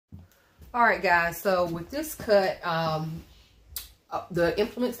All right, guys, so with this cut, the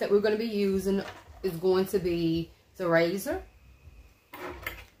implements that we're going to be using is going to be the razor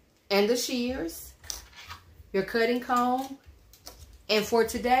and the shears, your cutting comb, and for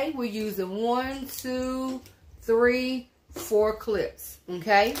today, we're using 1, 2, 3, 4 clips,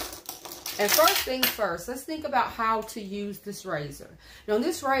 okay? And first things first, let's think about how to use this razor. Now,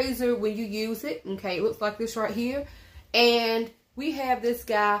 this razor, when you use it, okay, it looks like this right here, and we have this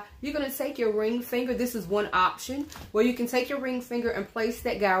guy. You're going to take your ring finger. This is one option where you can take your ring finger and place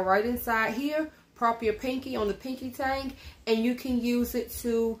that guy right inside here. Prop your pinky on the pinky tang, and you can use it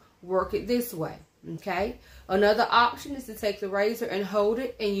to work it this way, okay? Another option is to take the razor and hold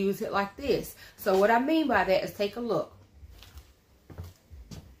it and use it like this. So what I mean by that is take a look.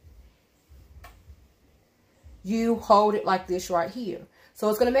 You hold it like this right here. So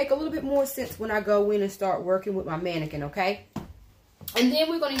it's going to make a little bit more sense when I go in and start working with my mannequin, okay? And then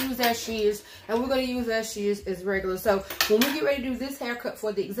we're going to use our shears, and we're going to use our shears as regular. So when we get ready to do this haircut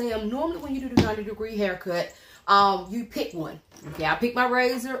for the exam, normally when you do the 90-degree haircut, you pick one. Okay, I pick my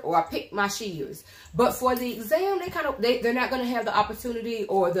razor or I pick my shears. But for the exam, they're not going to have the opportunity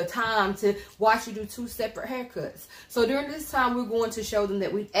or the time to watch you do 2 separate haircuts. So during this time, we're going to show them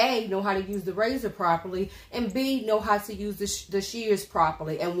that we A, know how to use the razor properly, and B, know how to use the shears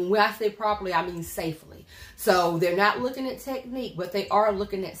properly. And when I say properly, I mean safely. So they're not looking at technique, but they are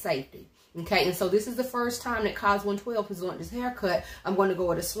looking at safety. Okay, and so this is the first time that Cos 112 has learned this haircut. I'm going to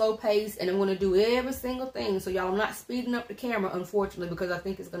go at a slow pace, and I'm going to do every single thing. So y'all, I'm not speeding up the camera, unfortunately, because I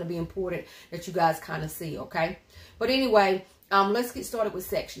think it's going to be important that you guys kind of see, okay? But anyway, let's get started with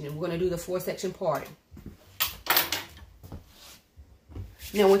sectioning. We're going to do the 4-section parting.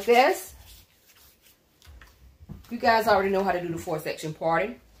 Now with this, you guys already know how to do the 4-section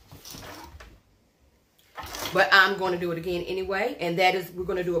parting. But I'm going to do it again anyway. And that is, we're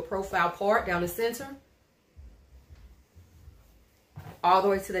going to do a profile part down the center. All the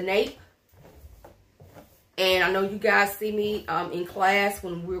way to the nape. And I know you guys see me in class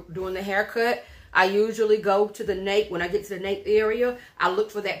when we're doing the haircut. I usually go to the nape. When I get to the nape area, I look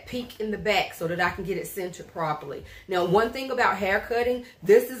for that peak in the back so that I can get it centered properly. Now, one thing about hair cutting,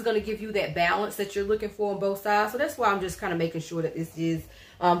 this is going to give you that balance that you're looking for on both sides. So that's why I'm just kind of making sure that this is,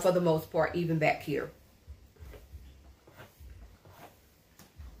 for the most part, even back here.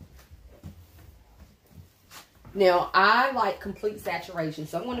 Now, I like complete saturation,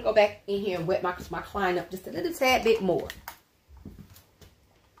 so I'm going to go back in here and wet my client up just a little tad bit more.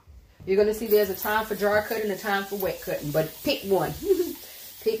 You're going to see there's a time for dry cutting and a time for wet cutting, but pick one.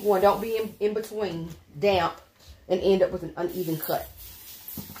 Pick one. Don't be in between damp and end up with an uneven cut.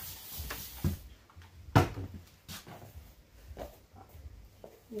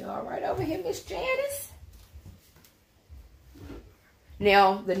 You all right over here, Miss Janice?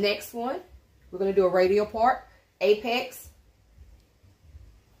 Now, the next one, we're going to do a radial part. Apex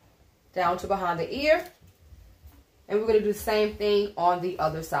down to behind the ear, and we're going to do the same thing on the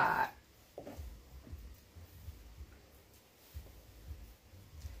other side.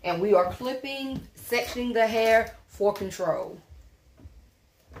 And we are clipping, sectioning the hair for control.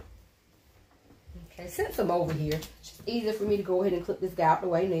 Okay, since I'm over here, it's easier for me to go ahead and clip this guy out the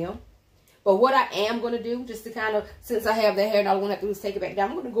way now. But what I am going to do, just to kind of, since I have the hair and all I want to do is take it back down,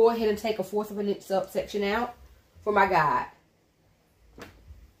 I'm going to go ahead and take a 1/4 of an inch subsection out for my guide.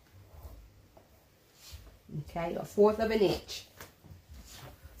 Okay, a 1/4 of an inch.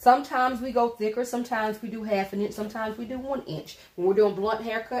 Sometimes we go thicker, sometimes we do 1/2 inch, sometimes we do 1 inch. When we're doing blunt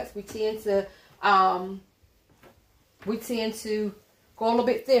haircuts, we tend to go a little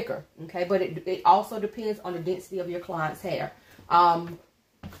bit thicker, okay? But it also depends on the density of your client's hair.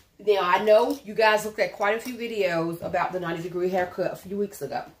 Now, I know you guys looked at quite a few videos about the 90-degree haircut a few weeks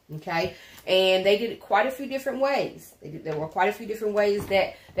ago, okay? And they did it quite a few different ways. There were quite a few different ways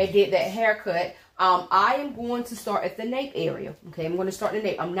that they did that haircut. I am going to start at the nape area, okay? I'm going to start in the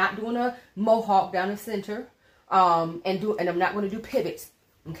nape. I'm not doing a mohawk down the center, and I'm not going to do pivots,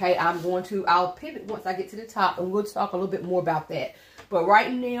 okay? I'll pivot once I get to the top, and we'll talk a little bit more about that. But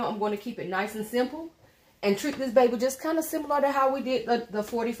right now, I'm going to keep it nice and simple. And treat this baby just kind of similar to how we did the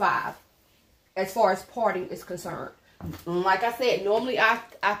 45 as far as parting is concerned. Like I said, normally I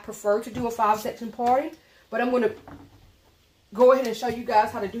prefer to do a 5-section parting, but I'm going to go ahead and show you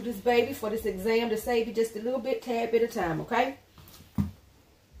guys how to do this baby for this exam to save you just a little bit, tad bit of time, okay?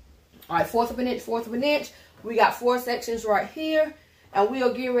 All right, 1/4 of an inch, 1/4 of an inch. We got 4 sections right here, and we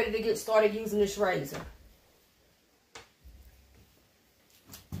are getting ready to get started using this razor.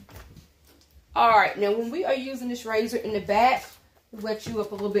 All right, now when we are using this razor in the back, wet you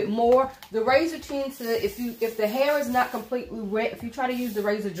up a little bit more. The razor tends to, if the hair is not completely wet, if you try to use the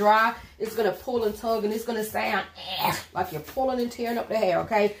razor dry, it's going to pull and tug, and it's going to sound like you're pulling and tearing up the hair,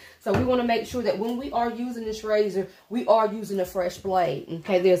 okay? So we want to make sure that when we are using this razor, we are using a fresh blade,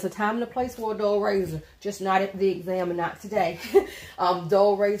 okay? There's a time and a place for a dull razor, just not at the exam and not today.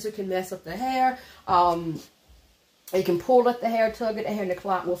 Dull razor can mess up the hair. You can pull at the hair, tug at the hair, and the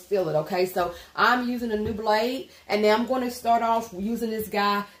client will feel it, okay? So I'm using a new blade, and now I'm going to start off using this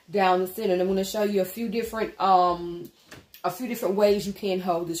guy down the center. And I'm going to show you a few different ways you can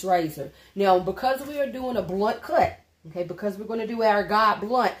hold this razor. Now, because we are doing a blunt cut, okay, because we're going to do our guide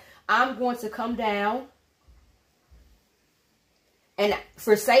blunt, I'm going to come down. And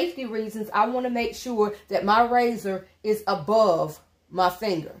for safety reasons, I want to make sure that my razor is above my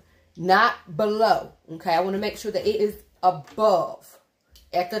finger, not below, okay? I want to make sure that it is above,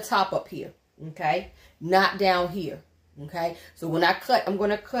 at the top up here, okay? Not down here, okay? So when I cut, I'm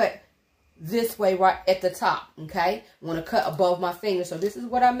going to cut this way right at the top, okay? I'm going to cut above my finger. So this is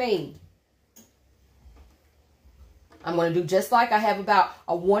what I mean. I'm going to do just like I have about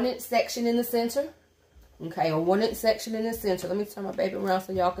a 1-inch section in the center, okay? A 1-inch section in the center. Let me turn my baby around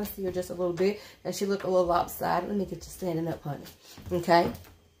so y'all can see her just a little bit. And she look a little lopsided. Let me get you standing up, honey, okay?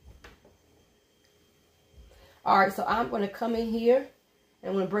 All right, so I'm going to come in here, and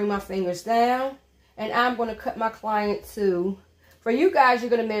I'm going to bring my fingers down, and I'm going to cut my client to, for you guys, you're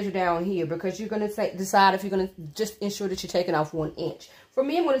going to measure down here because you're going to decide if you're going to just ensure that you're taking off 1 inch. For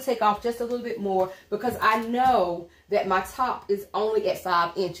me, I'm going to take off just a little bit more because I know that my top is only at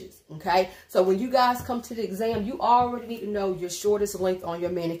 5 inches, okay? So when you guys come to the exam, you already need to know your shortest length on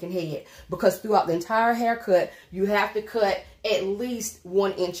your mannequin head because throughout the entire haircut, you have to cut at least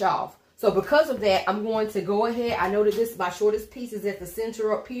 1 inch off. So because of that, I'm going to go ahead. I know that this, my shortest piece is at the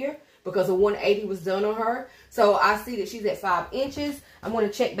center up here because a 180 was done on her. So I see that she's at 5 inches. I'm going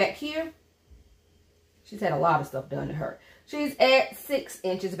to check back here. She's had a lot of stuff done to her. She's at 6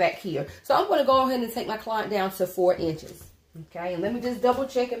 inches back here. So I'm going to go ahead and take my client down to 4 inches. Okay, and let me just double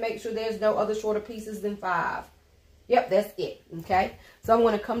check and make sure there's no other shorter pieces than 5. Yep, that's it. Okay, so I'm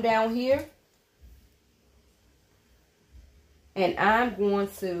going to come down here. And I'm going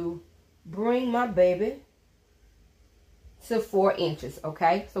to bring my baby to 4 inches,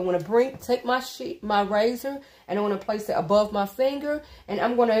 okay? So I'm going to take my razor, and I'm going to place it above my finger, and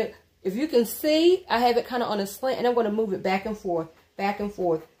I'm going to, if you can see, I have it kind of on a slant, and I'm going to move it back and forth, back and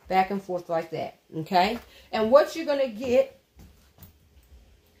forth, back and forth like that, okay? And what you're going to get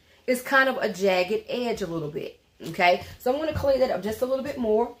is kind of a jagged edge a little bit, okay? So I'm going to clean that up just a little bit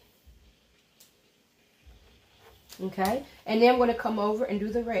more, okay? And then I'm going to come over and do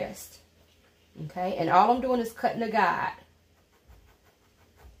the rest. Okay, and all I'm doing is cutting a guide.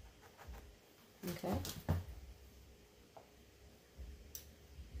 Okay.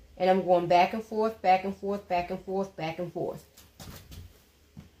 And I'm going back and forth, back and forth, back and forth, back and forth.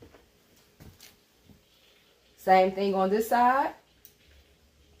 Same thing on this side.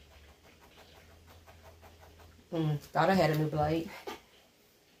 Thought I had a new blade.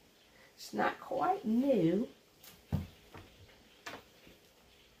 It's not quite new.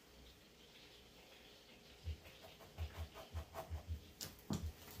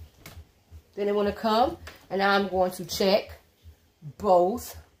 Then I want to come and I'm going to check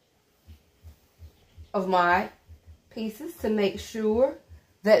both of my pieces to make sure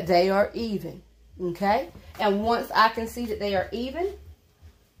that they are even. Okay? And once I can see that they are even,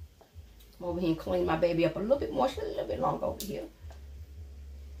 I'm over here and clean my baby up a little bit more. She's a little bit long over here.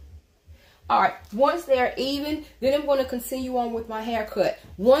 Alright, once they're even, then I'm going to continue on with my haircut.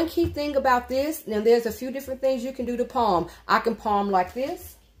 One key thing about this, now there's a few different things you can do to palm. I can palm like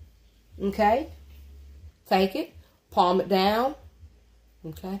this. Okay, take it, palm it down.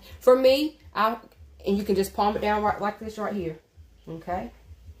 Okay, for me, and you can just palm it down right like this right here. Okay,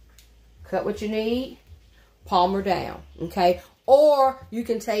 cut what you need, palm her down. Okay, or you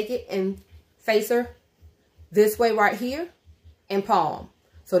can take it and face her this way right here and palm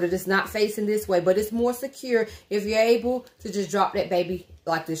so that it's not facing this way, but it's more secure if you're able to just drop that baby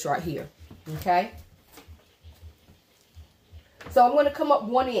like this right here. Okay, so I'm going to come up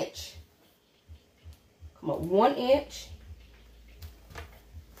 1 inch. Come up 1 inch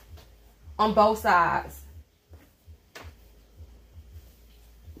on both sides.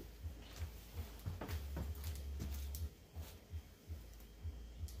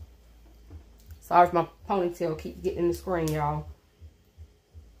 Sorry if my ponytail keeps getting in the screen, y'all.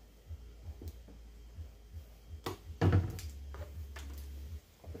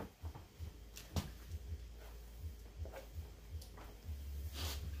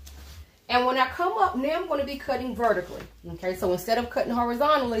 And when I come up, now I'm going to be cutting vertically. Okay, so instead of cutting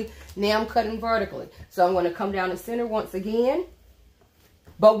horizontally, now I'm cutting vertically. So I'm going to come down the center once again.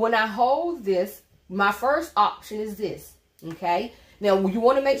 But when I hold this, my first option is this. Okay, now you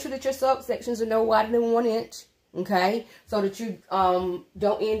want to make sure that your subsections are no wider than 1 inch. Okay, so that you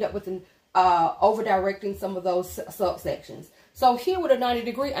don't end up with an over directing some of those subsections. So here with a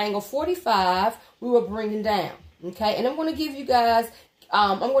 90-degree angle, 45, we were bringing down. Okay, and I'm going to give you guys,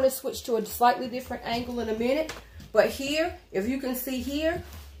 I'm going to switch to a slightly different angle in a minute. But here, if you can see here,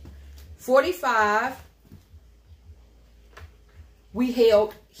 45, we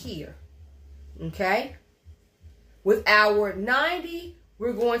held here. Okay, with our 90,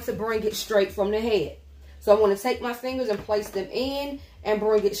 we're going to bring it straight from the head. So I'm going to take my fingers and place them in and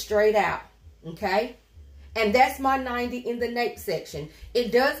bring it straight out. Okay, and that's my 90 in the nape section.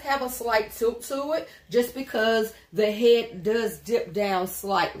 It does have a slight tilt to it just because the head does dip down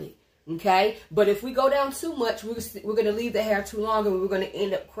slightly. Okay, but if we go down too much, we're going to leave the hair too long, and we're going to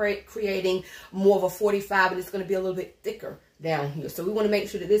end up creating more of a 45, and it's going to be a little bit thicker down here. So we want to make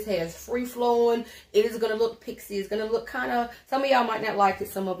sure that this hair is free flowing. It is going to look pixie. It's going to look kind of, some of y'all might not like it.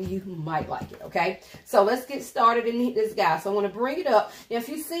 Some of you might like it. Okay, so let's get started in this guy. So I want to bring it up. Now, if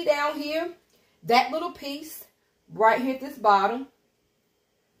you see down here, that little piece right here at this bottom,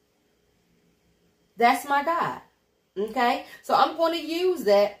 that's my guide. Okay, so I'm going to use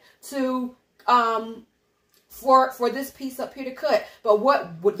that to for this piece up here to cut.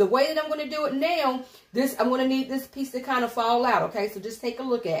 But the way that I'm going to do it now, I'm going to need this piece to kind of fall out. Okay, so just take a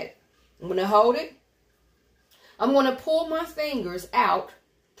look at it. I'm going to hold it. I'm going to pull my fingers out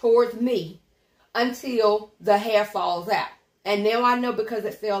towards me until the hair falls out. And now I know, because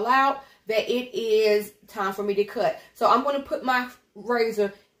it fell out, that it is time for me to cut. So I'm going to put my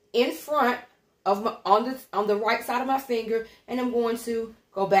razor in front of my, on the right side of my finger, and I'm going to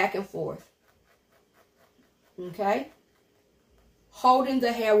go back and forth. Okay, holding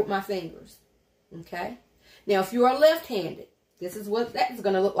the hair with my fingers. Okay, now if you are left-handed, this is what that is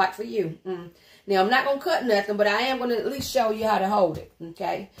going to look like for you. Now I'm not going to cut nothing, but I am going to at least show you how to hold it.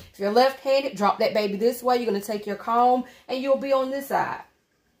 Okay, if you're left-handed, drop that baby this way. You're going to take your comb and you'll be on this side.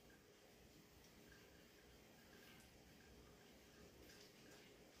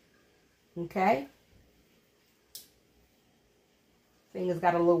 Okay, fingers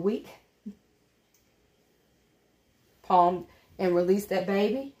got a little weak. Palm and release that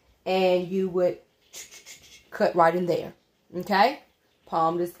baby, and you would cut right in there. Okay,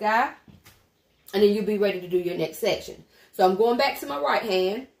 palm this guy, and then you'll be ready to do your next section. So I'm going back to my right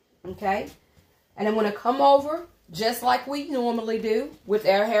hand. Okay, and I'm going to come over just like we normally do with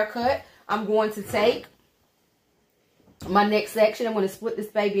our haircut. I'm going to take my next section. I'm going to split this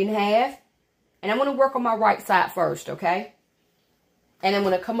baby in half, and I'm going to work on my right side first. Okay, and I'm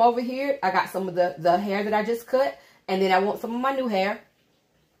going to come over here. I got some of the hair that I just cut. And then I want some of my new hair.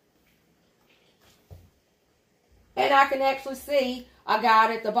 And I can actually see I got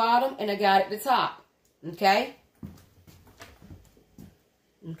it at the bottom and I got it at the top. Okay?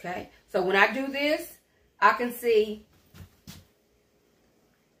 Okay. So when I do this, I can see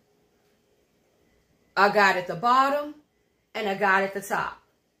I got it at the bottom and I got it at the top.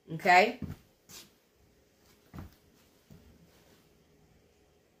 Okay?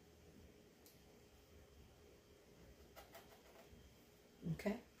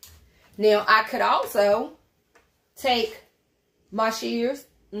 Okay. Now, I could also take my shears.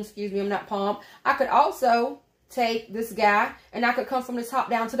 Excuse me, I'm not palm. I could also take this guy and I could come from the top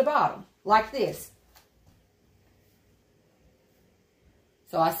down to the bottom like this.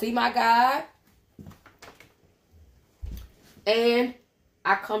 So I see my guide and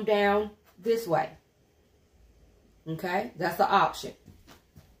I come down this way. Okay, that's the option.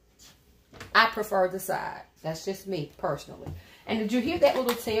 I prefer the side. That's just me personally. And did you hear that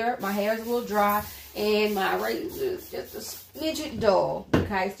little tear? My hair is a little dry, and my razor is just a smidget dull.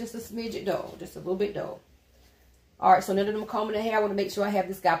 Okay, it's just a smidget dull, just a little bit dull. All right, so now that I'm combing the hair, I want to make sure I have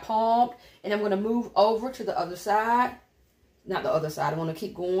this guy palmed, and I'm going to move over to the other side. Not the other side. I want to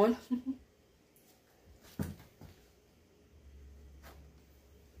keep going.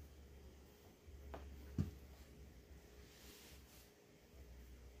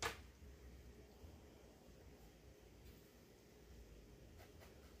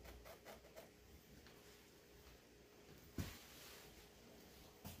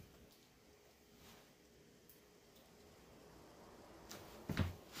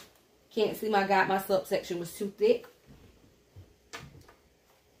 Can't see my guide. My subsection was too thick.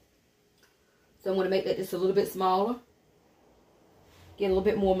 So I'm going to make that just a little bit smaller. Get a little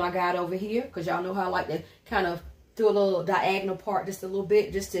bit more of my guide over here. Because y'all know how I like to kind of do a little diagonal part just a little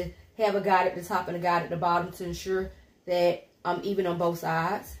bit. Just to have a guide at the top and a guide at the bottom to ensure that I'm even on both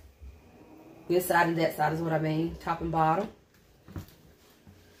sides. This side and that side is what I mean, top and bottom.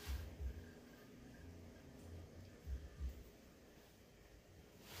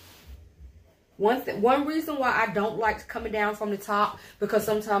 One reason why I don't like coming down from the top, because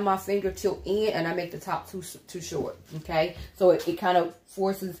sometimes my finger tilt in and I make the top too short, okay? So it kind of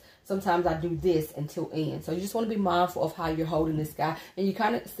forces, sometimes I do this and tilt in. So you just want to be mindful of how you're holding this guy. And you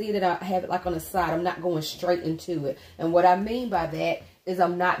kind of see that I have it like on the side. I'm not going straight into it. And what I mean by that is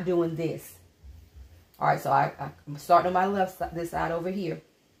I'm not doing this. All right, so I'm starting on my left side, this side over here.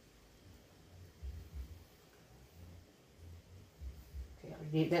 Okay, I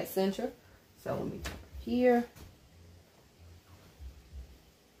did that center. So let me turn here.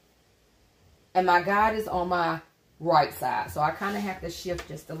 And my guide is on my right side. So I kind of have to shift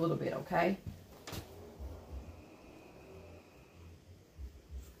just a little bit, okay?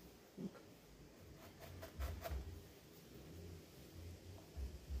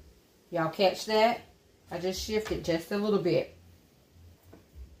 Y'all catch that? I just shifted just a little bit.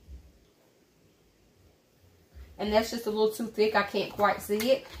 And that's just a little too thick. I can't quite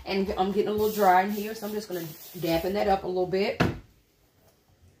see it. And I'm getting a little dry in here. So I'm just going to dampen that up a little bit.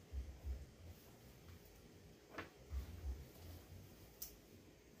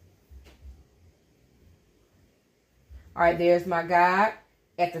 All right, there's my guide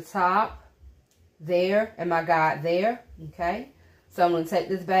at the top. There. And my guide there. Okay. So I'm going to take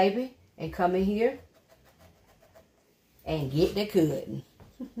this baby and come in here. And get the cutting.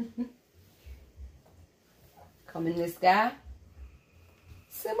 Come in this guy.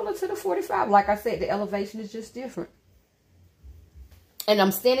 Similar to the 45. Like I said, the elevation is just different. And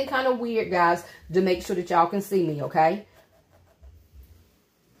I'm standing kind of weird, guys, to make sure that y'all can see me, okay?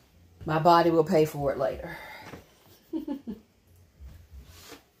 My body will pay for it later.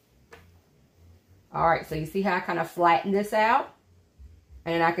 Alright, so you see how I kind of flatten this out?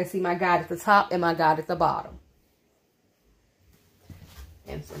 And I can see my guide at the top and my guide at the bottom.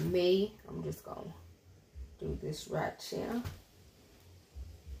 And for me, I'm just going to do this right here.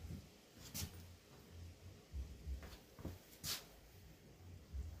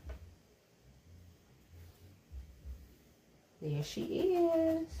 There she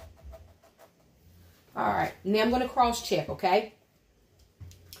is. All right, now I'm going to cross check, okay?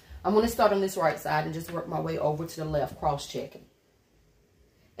 I'm going to start on this right side and just work my way over to the left, cross checking.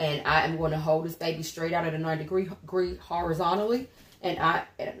 And I am going to hold this baby straight out at a 90 degree horizontally. And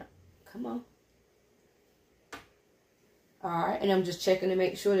come on. All right, and I'm just checking to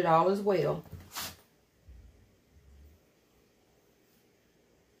make sure that all is well.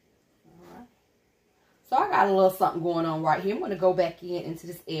 All right. So I got a little something going on right here. I'm going to go back into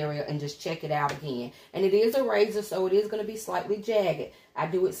this area and just check it out again. And it is a razor, so it is going to be slightly jagged. I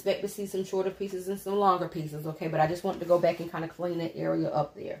do expect to see some shorter pieces and some longer pieces, okay? But I just want to go back and kind of clean that area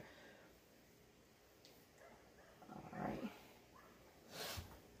up there.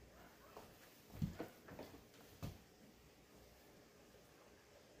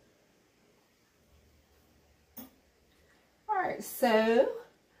 Alright, so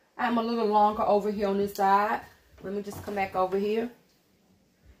I'm a little longer over here on this side. Let me just come back over here.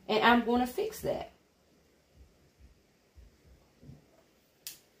 And I'm going to fix that.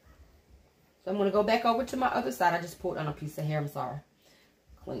 So I'm going to go back over to my other side. I just pulled on a piece of hair. I'm sorry.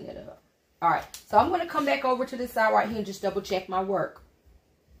 Clean it up. Alright, so I'm going to come back over to this side right here and just double check my work.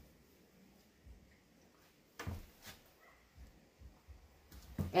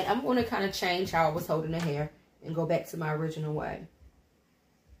 And I'm going to kind of change how I was holding the hair and go back to my original way.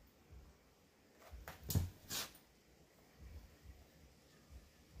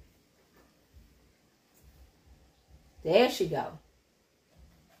 There she go.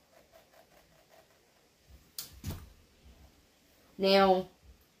 Now,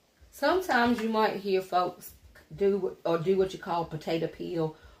 sometimes you might hear folks do what you call potato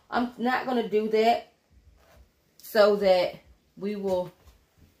peel. I'm not going to do that so that we will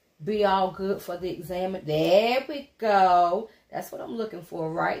be all good for the exam. There we go. That's what I'm looking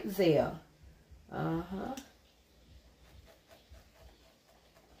for right there. Uh-huh.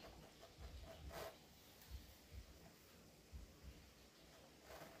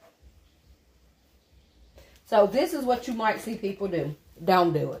 So this is what you might see people do.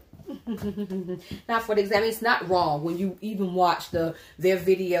 Don't do it. Not for the exam. It's not wrong when you even watch their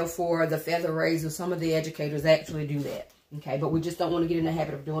video for the feather razor. Some of the educators actually do that. Okay, but we just don't want to get in the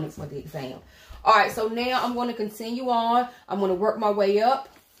habit of doing it for the exam. All right, so now I'm going to continue on. I'm going to work my way up.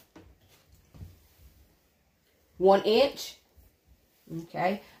 1 inch.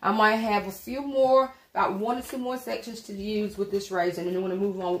 Okay, I might have a few more about 1 or 2 more sections to use with this razor, and then I'm going to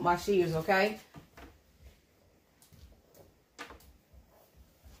move on with my shears, okay?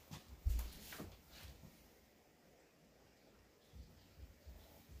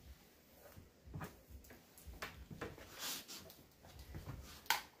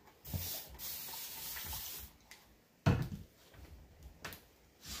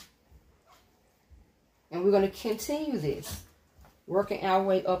 And we're going to continue this, working our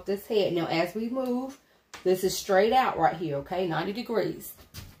way up this head. Now, as we move, this is straight out right here, okay? 90 degrees.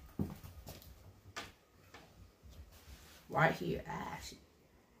 Right here.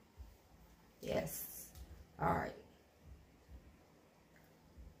 Yes. All right.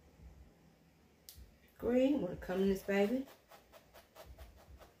 Green, I'm going to come in this baby.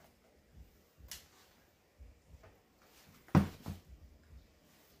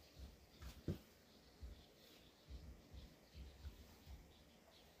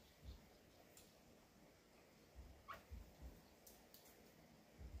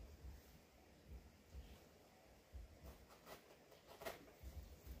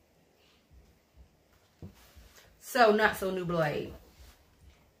 So, not so new blade.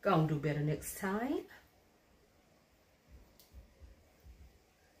 Gonna do better next time.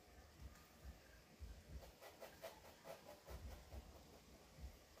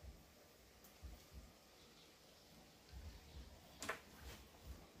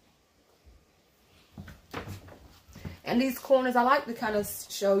 And these corners, I like to kind of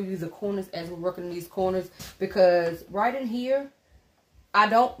show you the corners as we're working in these corners, because right in here, I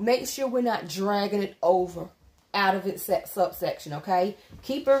don't, make sure we're not dragging it over out of its subsection, okay?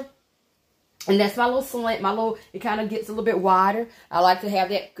 Keep her, and that's my little slant, my little, it kind of gets a little bit wider. I like to have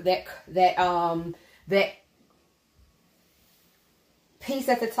that piece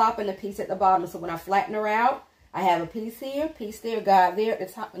at the top and a piece at the bottom. So when I flatten her out, I have a piece here, piece there, guide there at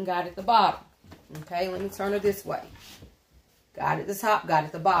the top, and guide at the bottom. Okay, let me turn her this way. Guide at the top, guide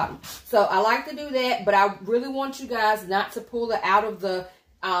at the bottom. So I like to do that, but I really want you guys not to pull it out of the,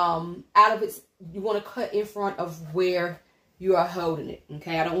 out of its, you want to cut in front of where you are holding it,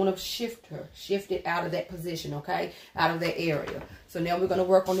 okay? I don't want to shift it out of that position, okay? Out of that area. So now we're going to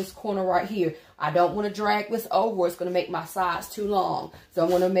work on this corner right here. I don't want to drag this over. It's going to make my sides too long. So I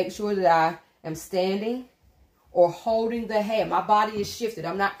want to make sure that I am standing or holding the hair. My body is shifted.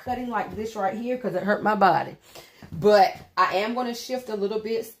 I'm not cutting like this right here because it hurt my body. But I am going to shift a little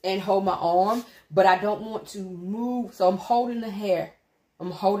bit and hold my arm, but I don't want to move. So I'm holding the hair. I'm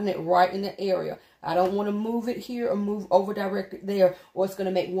holding it right in the area. I don't want to move it here or move over directed there, or it's going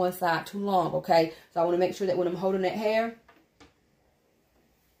to make one side too long, okay? So I want to make sure that when I'm holding that hair,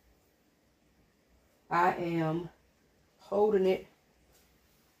 I am holding it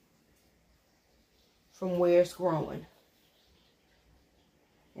from where it's growing.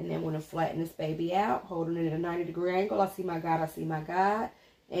 And then when I flatten this baby out, holding it at a 90-degree angle, I see my guide,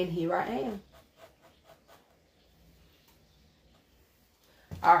 and here I am.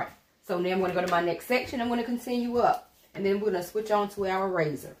 All right, so now I'm going to go to my next section. I'm going to continue up, and then we're going to switch on to our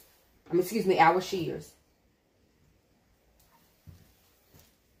razor. Excuse me, our shears.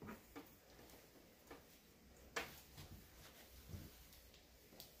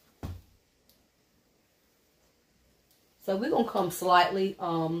 So we're going to come slightly,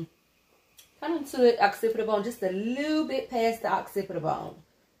 kind of to the occipital bone, just a little bit past the occipital bone.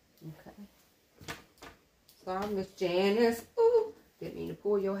 Okay. Sorry, Miss Janice. Ooh, didn't mean to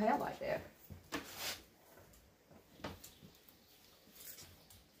pull your hair like that.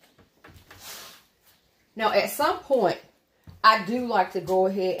 Now, at some point, I do like to go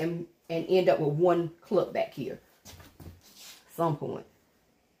ahead and end up with one clip back here. Some point.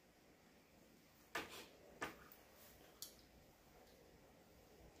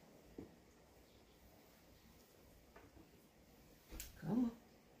 Come on.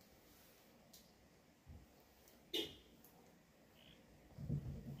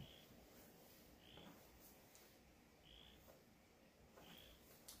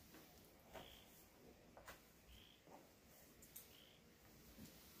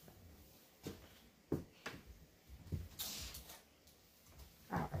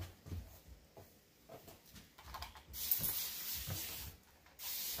 All right.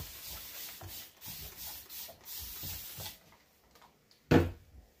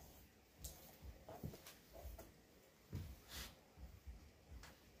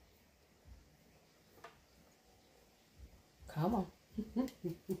 Come on.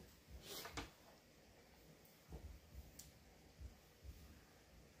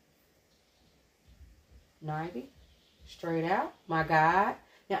 90, straight out, my guide.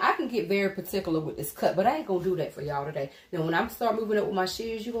 Now, I can get very particular with this cut, but I ain't going to do that for y'all today. Now, when I start moving up with my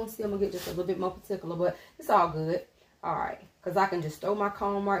shears, you're going to see I'm going to get just a little bit more particular, but it's all good. All right, because I can just throw my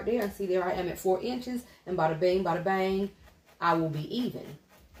comb right there and see there I am at 4 inches, and bada bang, I will be even.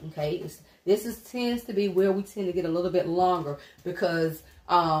 Okay, tends to be where we tend to get a little bit longer because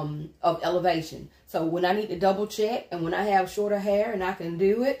of elevation. So when I need to double check and when I have shorter hair and I can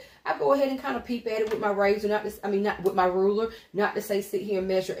do it, I go ahead and kind of peep at it with my razor, not with my ruler, not to say sit here and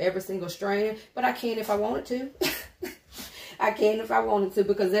measure every single strand, but I can if I wanted to. I can if I wanted to,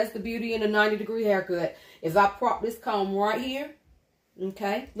 because that's the beauty in a 90-degree haircut. If I prop this comb right here,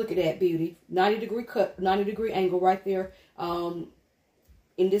 okay, look at that beauty. 90-degree cut, 90-degree angle right there.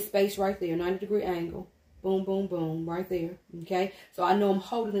 In this space right there, 90-degree angle. Boom, boom, boom, right there. Okay, so I know I'm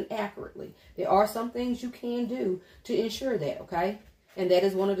holding it accurately. There are some things you can do to ensure that, okay? And that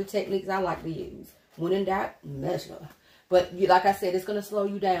is one of the techniques I like to use. When in doubt, measure. But like I said, it's going to slow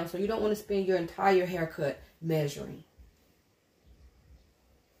you down, so you don't want to spend your entire haircut measuring.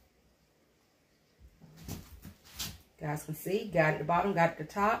 Guys can see, got at the bottom, got at the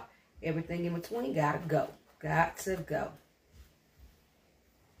top. Everything in between, got to go. Got to go.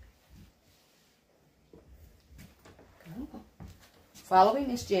 Follow me,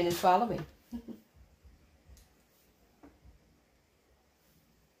 Miss Janice. Follow me.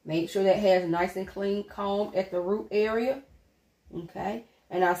 Make sure that hair is nice and clean, combed at the root area. Okay.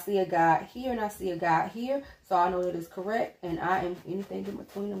 And I see a guide here and I see a guide here. So I know that it's correct. And I am anything in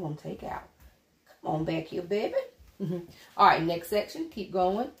between I'm going to take out. Come on back here, baby. All right, next section. Keep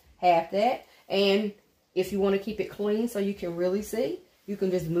going. Half that. And if you want to keep it clean so you can really see, you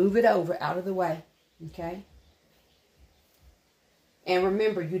can just move it over out of the way. Okay. And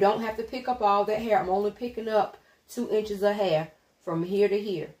remember, you don't have to pick up all that hair. I'm only picking up 2 inches of hair from here to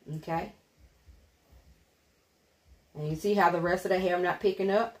here, okay? And you see how the rest of the hair I'm not picking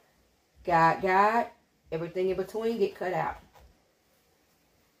up? Guide, everything in between get cut out.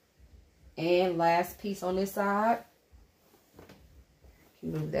 And last piece on this side.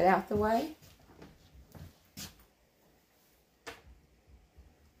 You move that out the way.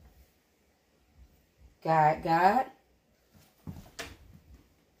 Guide. Guide.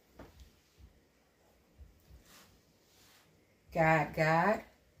 You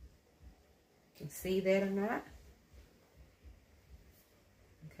can see that or not.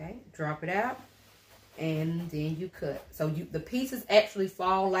 Okay, drop it out. And then you cut. So the pieces actually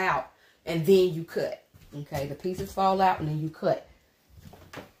fall out and then you cut. Okay, the pieces fall out and then you cut.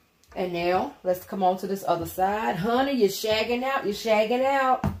 And now, let's come on to this other side. Honey, you're shagging out. You're shagging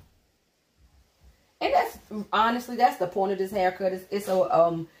out. And that's, honestly, that's the point of this haircut. It's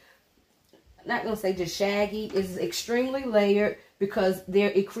a, not going to say just shaggy. It's extremely layered because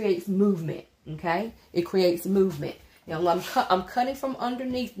it creates movement, okay? It creates movement. Now, I'm cutting from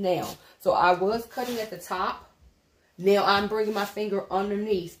underneath now. So, I was cutting at the top. Now, I'm bringing my finger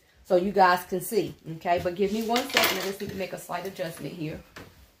underneath so you guys can see, okay? But give me 1 second. I just need to make a slight adjustment here.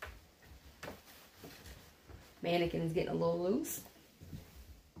 Mannequin is getting a little loose.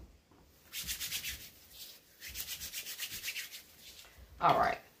 All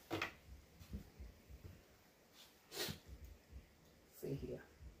right. See here.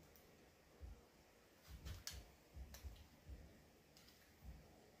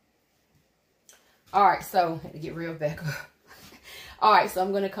 All right, so I had to get real back up. All right, so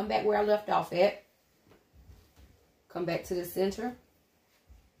I'm going to come back where I left off at. Come back to the center.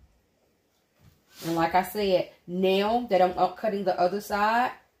 And like I said, now that I'm cutting the other side,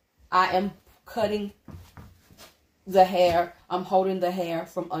 I am cutting the hair. I'm holding the hair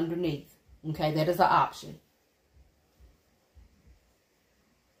from underneath. Okay, that is an option.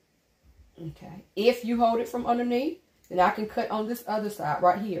 Okay, if you hold it from underneath, then I can cut on this other side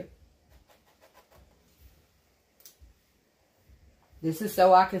right here. This is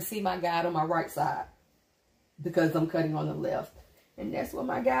so I can see my guide on my right side because I'm cutting on the left. And that's what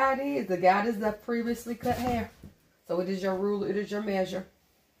my guide is. The guide is the previously cut hair. So it is your ruler. It is your measure.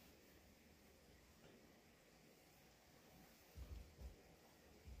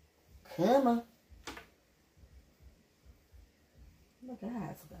 Come on. Look at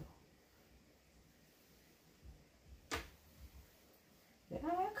eyes go. Did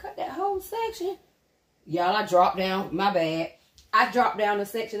I cut that whole section? Y'all, I dropped down. My bad. I dropped down the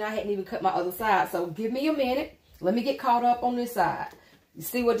section. I hadn't even cut my other side. So give me a minute. Let me get caught up on this side. You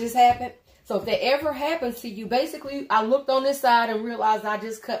see what just happened? So if that ever happens to you, basically, I looked on this side and realized I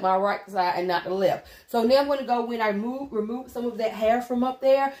just cut my right side and not the left. So now I'm going to go when I remove some of that hair from up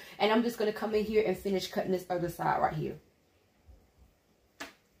there. And I'm just going to come in here and finish cutting this other side right here.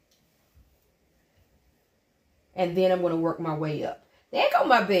 And then I'm going to work my way up. There go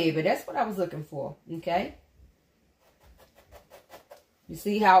my baby. That's what I was looking for. Okay. You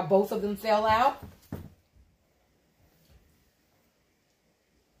see how both of them fell out?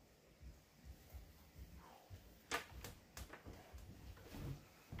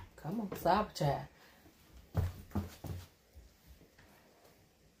 Come on, stop, child.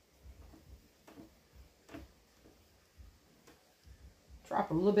 Drop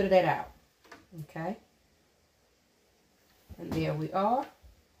a little bit of that out. Okay. And there we are.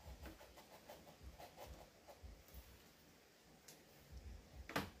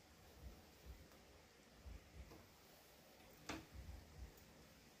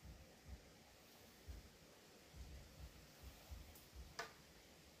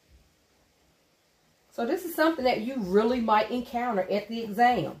 So this is something that you really might encounter at the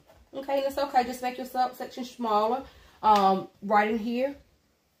exam. Okay, and it's okay. Just make your subsection smaller. Right in here.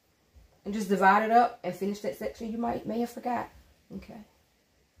 And just divide it up and finish that section you may have forgot. Okay.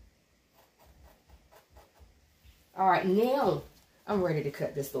 All right, now I'm ready to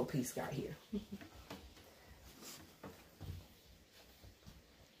cut this little piece right here.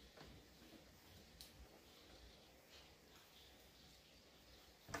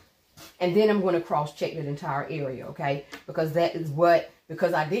 And then I'm going to cross-check that entire area, okay? Because that is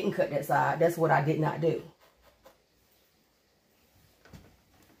because I didn't cut that side, that's what I did not do.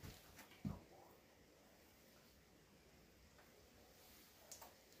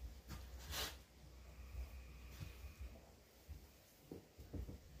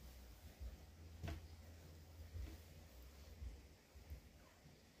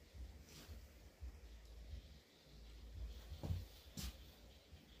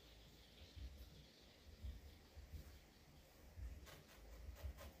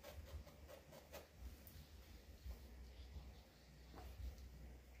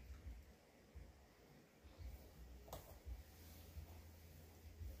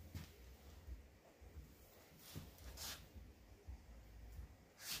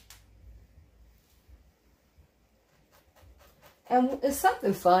 And it's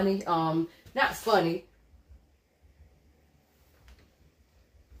something funny, not funny,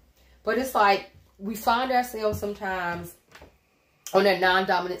 but it's like we find ourselves sometimes on that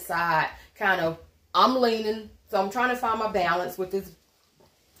non-dominant side, kind of, I'm leaning, so I'm trying to find my balance with this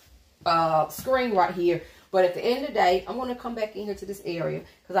screen right here. But at the end of the day, I'm going to come back in here to this area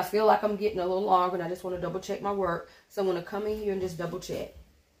because I feel like I'm getting a little longer and I just want to double check my work. So I'm going to come in here and just double check.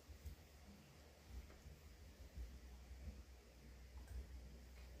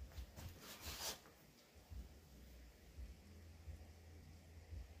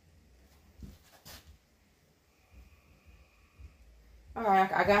 All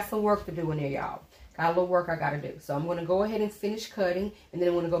right, I got some work to do in there, y'all. Got a little work I got to do. So I'm going to go ahead and finish cutting, and then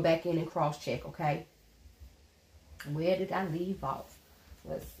I'm going to go back in and cross-check, okay? Where did I leave off?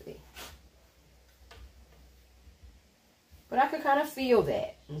 Let's see. But I could kind of feel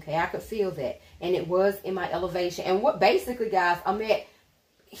that, okay? I could feel that. And it was in my elevation. And what basically, guys, I'm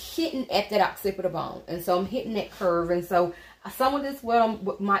hitting at that occipital bone. And so I'm hitting that curve. And so some of this,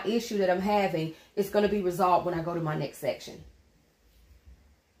 my issue that I'm having is going to be resolved when I go to my next section.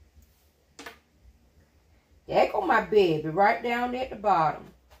 There go my baby, right down there at the bottom.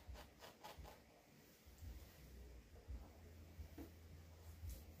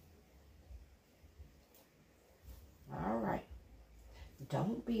 All right.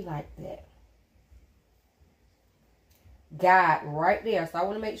 Don't be like that. Got right there. So I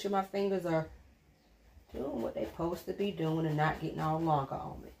want to make sure my fingers are doing what they're supposed to be doing and not getting all longer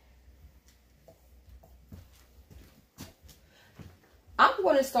on me. I'm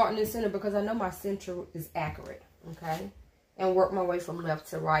going to start in the center because I know my center is accurate, okay? And work my way from left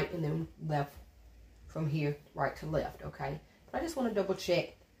to right and then left from here, right to left, okay? But I just want to double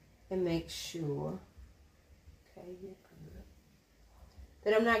check and make sure, okay,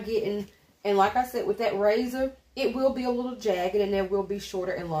 that I'm not getting, and like I said, with that razor, it will be a little jagged and there will be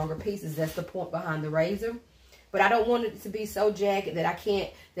shorter and longer pieces. That's the point behind the razor. But I don't want it to be so jagged that I can't,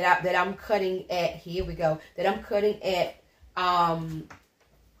 that I'm cutting at, here we go, that I'm cutting at,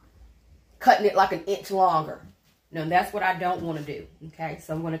 cutting it like an inch longer. No, that's what I don't want to do. Okay,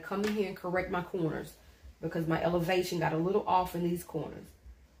 so I'm going to come in here and correct my corners because my elevation got a little off in these corners.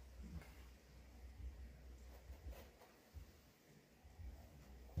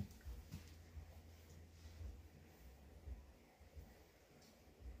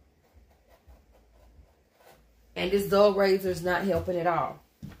 And this dull razor is not helping at all.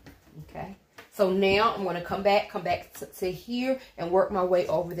 Okay. So now I'm going to come back to here and work my way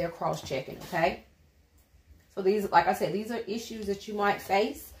over there cross-checking, okay? So these, like I said, these are issues that you might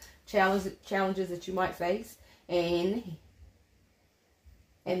face, challenges that you might face. And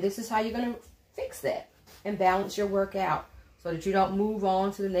And this is how you're going to fix that and balance your work out so that you don't move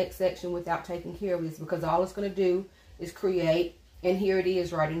on to the next section without taking care of this, because all it's going to do is create, and here it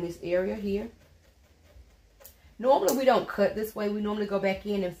is right in this area here. Normally we don't cut this way. We normally go back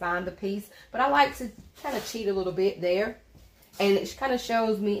in and find the piece, but I like to kind of cheat a little bit there, and it kind of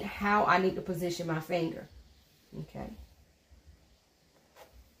shows me how I need to position my finger. Okay.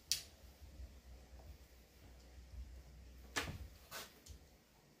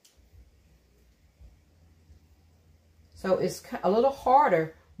 So it's a little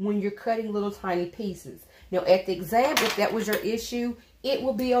harder when you're cutting little tiny pieces. Now at the exam, if that was your issue, it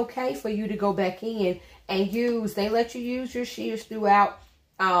will be okay for you to go back in and use, they let you use your shears throughout,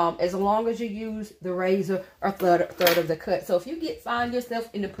 as long as you use the razor a third of the cut. So if you find yourself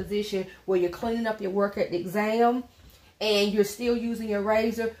in a position where you're cleaning up your work at the exam and you're still using your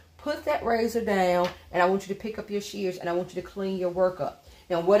razor, put that razor down, and I want you to pick up your shears and I want you to clean your work up.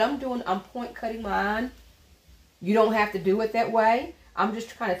 Now what I'm doing, I'm point cutting mine. You don't have to do it that way. I'm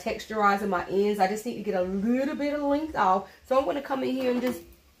just kind of texturizing my ends. I just need to get a little bit of length off. So I'm going to come in here and just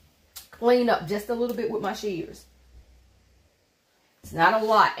clean up just a little bit with my shears. It's not a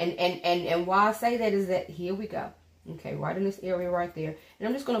lot. And why I say that is that here we go. Okay, right in this area right there. And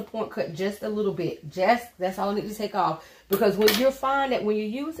I'm just going to point cut just a little bit. That's all I need to take off. Because when you'll find that when you're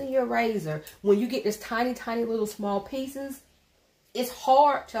using your razor, when you get this tiny, tiny little small pieces, it's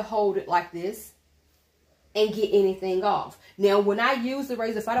hard to hold it like this and get anything off. Now, when I use the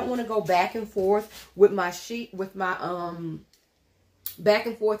razor, if I don't want to go back and forth with my shears,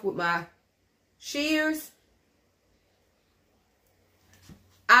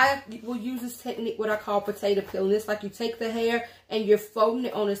 I will use this technique, what I call potato peeling. It's like you take the hair and you're folding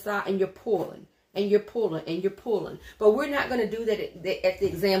it on the side and you're pulling. And you're pulling and you're pulling. But we're not going to do that at the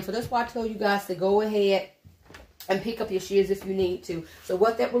exam. So that's why I tell you guys to go ahead and pick up your shears if you need to. So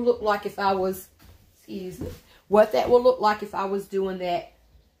what that would look like if I was, what that will look like if I was doing that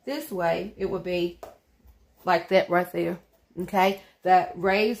this way, it would be like that right there. Okay, the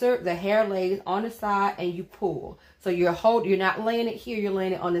razor, the hair lays on the side and you pull. So you're not laying it here, you're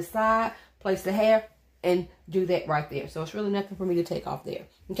laying it on the side, place the hair and do that right there. So it's really nothing for me to take off there.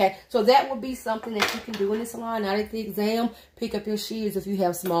 Okay, so that would be something that you can do in the salon, not at the exam. Pick up your shears if you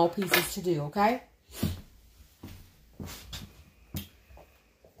have small pieces to do, okay?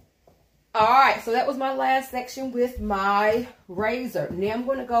 Alright, so that was my last section with my razor. Now I'm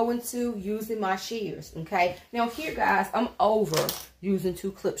going to go into using my shears, okay? Now here, guys, I'm over using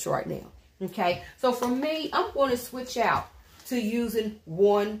 2 clips right now, okay? So for me, I'm going to switch out to using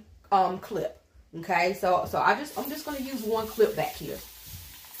 1 clip, okay? So I'm just going to use 1 clip back here.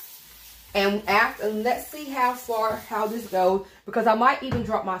 And let's see how this goes, because I might even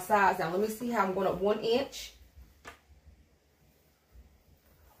drop my sides down. Let me see how I'm going up 1 inch.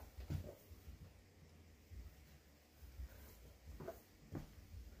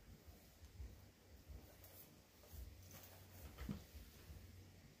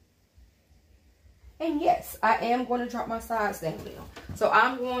 And yes, I am going to drop my sides down now. So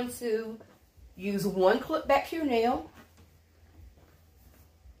I'm going to use 1 clip back here now.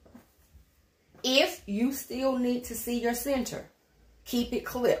 If you still need to see your center, keep it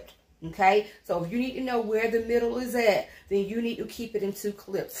clipped. Okay, so if you need to know where the middle is at, then you need to keep it in 2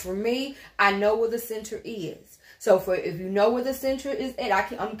 clips. For me, I know where the center is. So if you know where the center is at,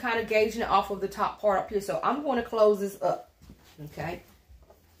 I'm kind of gauging it off of the top part up here. So I'm going to close this up. Okay.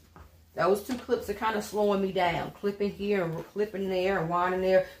 Those 2 clips are kind of slowing me down. Clipping here and clipping there and winding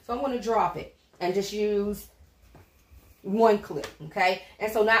there. So I'm going to drop it and just use 1 clip, okay?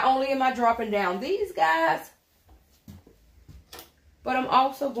 And so not only am I dropping down these guys, but I'm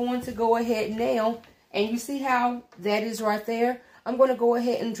also going to go ahead now, and you see how that is right there? I'm going to go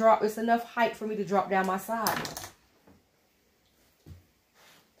ahead and drop. It's enough height for me to drop down my side now.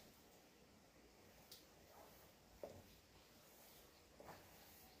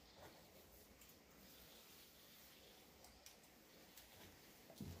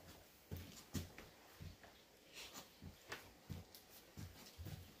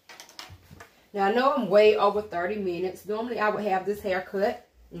 Now, I know I'm way over 30 minutes. Normally, I would have this haircut,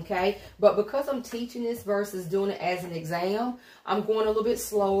 okay? But because I'm teaching this versus doing it as an exam, I'm going a little bit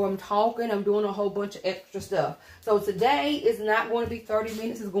slower. I'm talking. I'm doing a whole bunch of extra stuff. So today is not going to be 30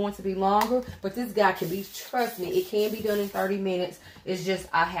 minutes. It's going to be longer. But this guy can be, trust me, it can be done in 30 minutes. It's just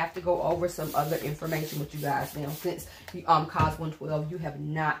I have to go over some other information with you guys now. Since Cos 112, you have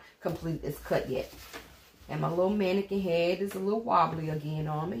not completed this cut yet. And my little mannequin head is a little wobbly again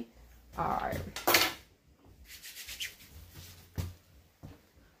on me. Alright,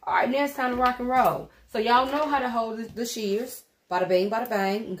 now it's time to rock and roll. So y'all know how to hold the shears. Bada bing, bada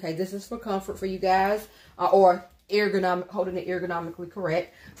bang. Okay, this is for comfort for you guys, or ergonomic, holding it ergonomically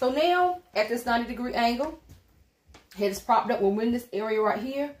correct. So now, at this 90-degree angle, head is propped up. We're in this area right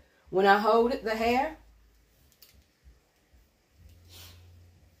here. When I hold it, the hair,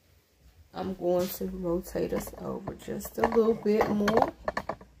 I'm going to rotate us over just a little bit more.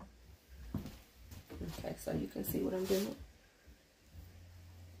 Okay, so you can see what I'm doing.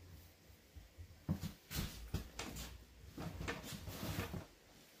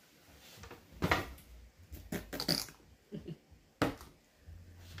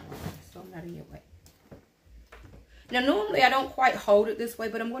 So I'm not in your way. Now, normally I don't quite hold it this way,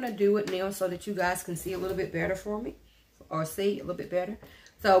 but I'm going to do it now so that you guys can see a little bit better for me, or see a little bit better.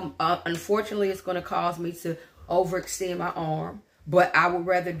 So, unfortunately, it's going to cause me to overextend my arm, but I would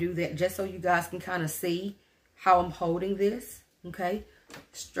rather do that just so you guys can kind of see how I'm holding this, okay?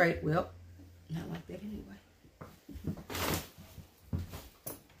 Straight, well, not like that anyway.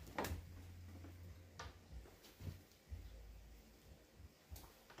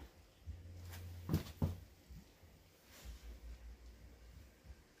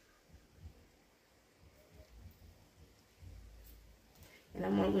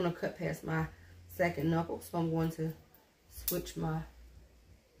 And I'm going to cut past my second knuckle, so I'm going to switch my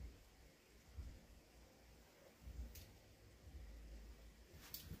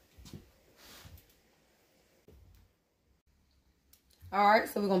Alright,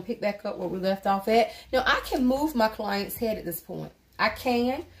 so we're going to pick back up where we left off at. Now, I can move my client's head at this point. I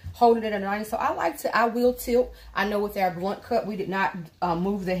can, hold it at a 90. So I will tilt. I know with our blunt cut, we did not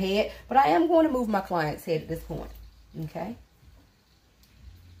move the head, but I am going to move my client's head at this point. Okay.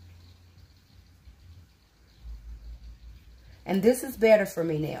 And this is better for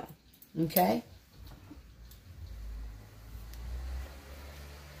me now. Okay.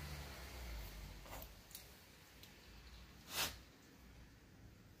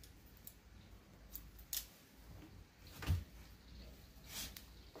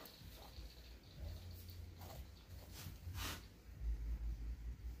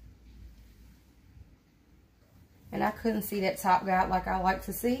 And I couldn't see that top guide like I like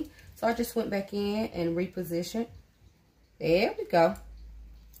to see. So I just went back in and repositioned. There we go.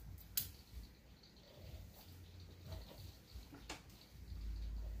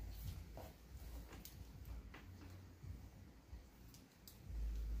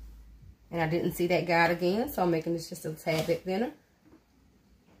 And I didn't see that guide again, so I'm making this just a tad bit thinner.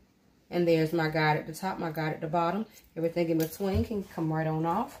 And there's my guide at the top, my guide at the bottom. Everything in between can come right on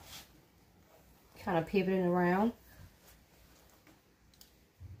off. Kind of pivoting around.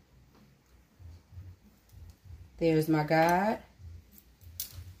 There's my guide.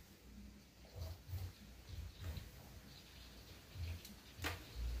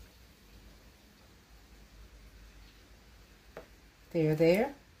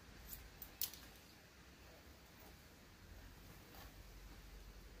 There.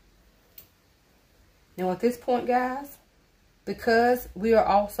 Now at this point, guys, because we are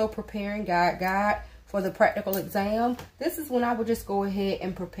also preparing guide for the practical exam, this is when I would just go ahead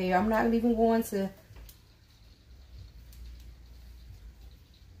and prepare. I'm not even going to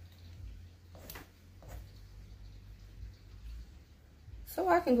so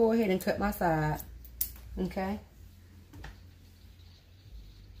I can go ahead and cut my side. Okay.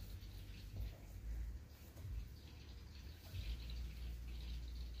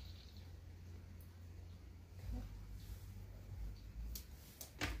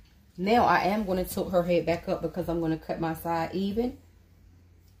 Now I am going to tilt her head back up because I'm going to cut my side even.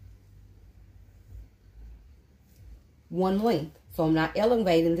 One length. So I'm not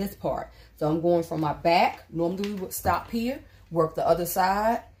elevating this part. So I'm going from my back. Normally we would stop here, work the other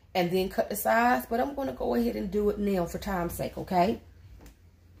side, and then cut the sides. But I'm going to go ahead and do it now for time's sake, okay?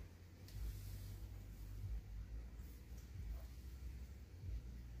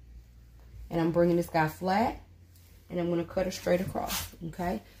 And I'm bringing this guy flat. And I'm going to cut her straight across,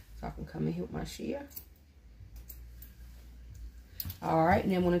 okay? So I can come in here with my shear. All right,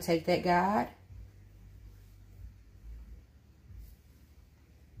 and then I'm going to take that guide.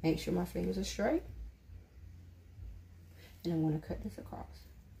 Make sure my fingers are straight. And I'm going to cut this across.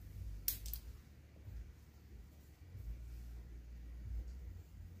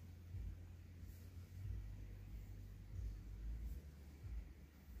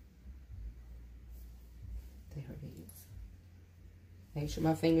 There it is. Make sure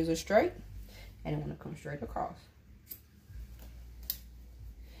my fingers are straight. And I want to come straight across.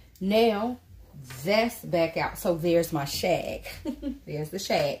 Now, that's back out. So there's my shag. There's the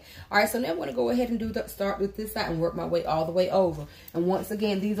shag. All right, so now I'm going to go ahead and start with this side and work my way all the way over. And once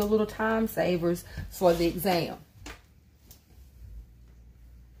again, these are little time savers for the exam.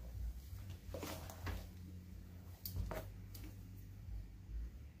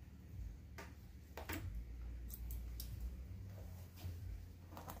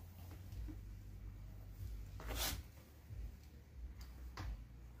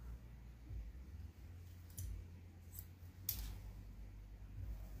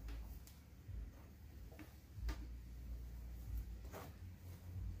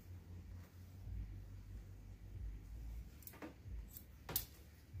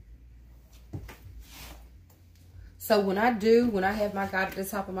 So when I have my guide at the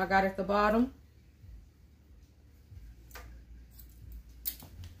top and my guide at the bottom,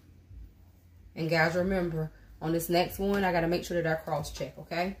 and guys, remember, on this next one, I got to make sure that I cross-check,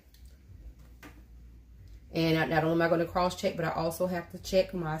 okay? And not only am I going to cross-check, but I also have to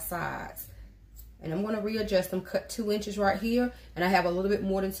check my sides. And I'm going to readjust them, cut 2 inches right here. And I have a little bit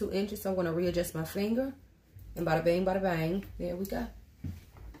more than 2 inches, so I'm going to readjust my finger. And bada bang, there we go.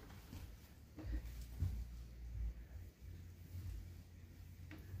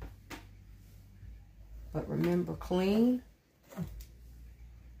 But remember, clean.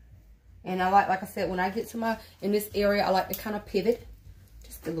 And I like I said, when I get to in this area, I like to kind of pivot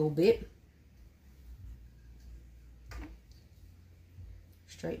just a little bit.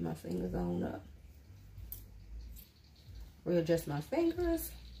 Straighten my fingers on up. Readjust my fingers.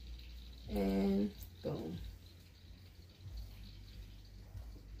 And boom.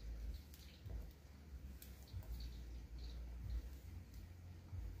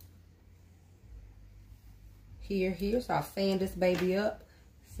 Here. So I fan this baby up.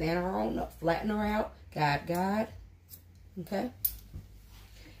 Fan her on up. Flatten her out. Guide. Okay.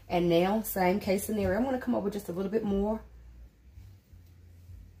 And now, same case scenario. I'm going to come over just a little bit more.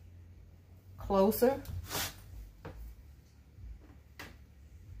 Closer.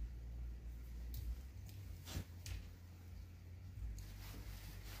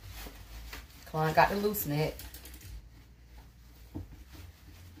 Client got to loosen it.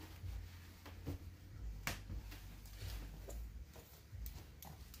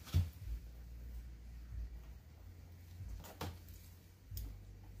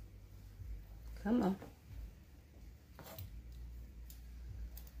 Come on.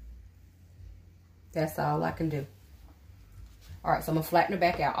 That's all I can do. All right, so I'm going to flatten her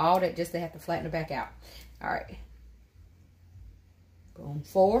back out. All that just to have to flatten her back out. All right. Boom.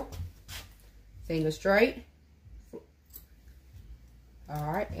 4. Finger straight.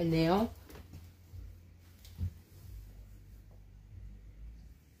 All right, and now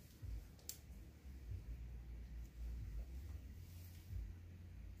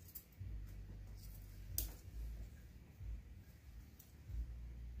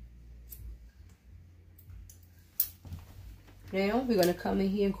we're going to come in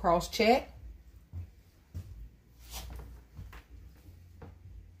here and cross check.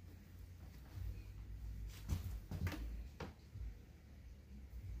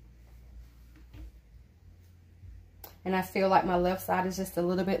 And I feel like my left side is just a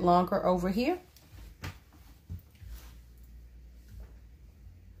little bit longer over here.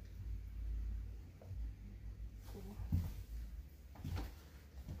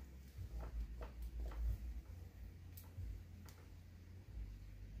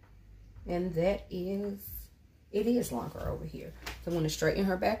 And it is longer over here. So I'm going to straighten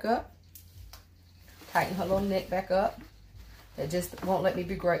her back up. Tighten her little neck back up. That just won't let me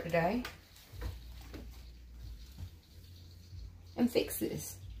be great today. And fix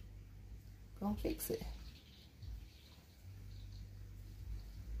this. Gonna fix it.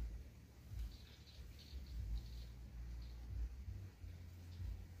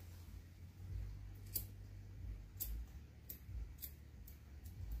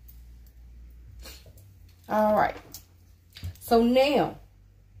 All right. So now,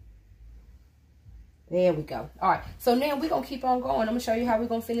 there we go. All right. So now we're going to keep on going. I'm going to show you how we're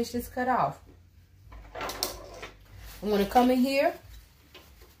going to finish this cut off. I'm going to come in here,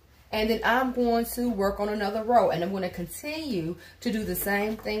 and then I'm going to work on another row, and I'm going to continue to do the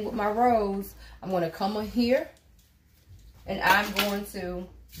same thing with my rows. I'm going to come in here, and I'm going to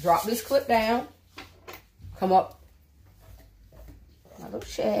drop this clip down, come up, my little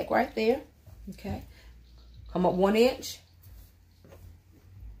shag right there, okay, come up 1 inch,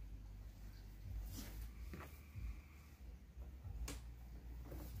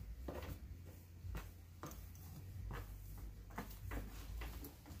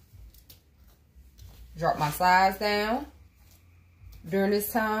 drop my sides down during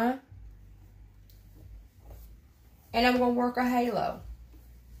this time. And I'm going to work a halo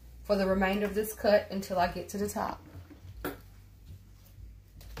for the remainder of this cut until I get to the top.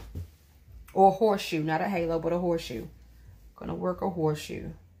 Or a horseshoe, not a halo, but a horseshoe. Going to work a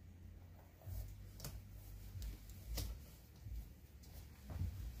horseshoe.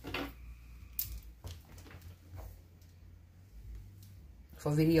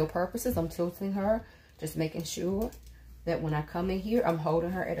 For video purposes, I'm tilting her. Just making sure that when I come in here, I'm holding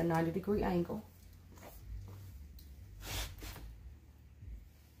her at a 90-degree angle.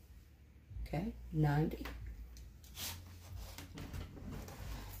 Okay, 90.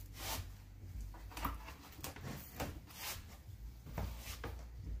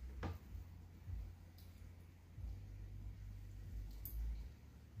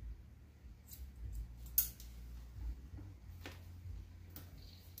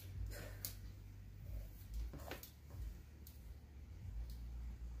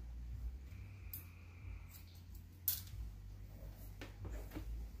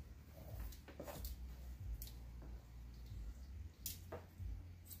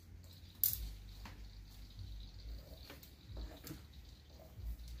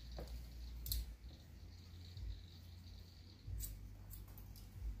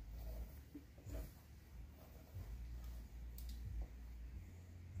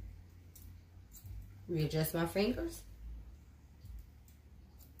 Readjust my fingers.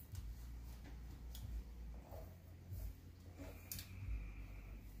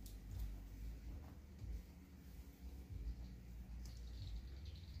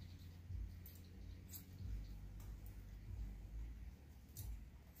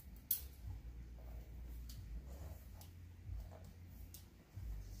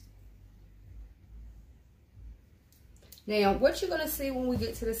 Now, what you're going to see when we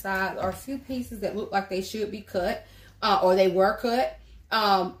get to the sides are a few pieces that look like they should be cut, or they were cut.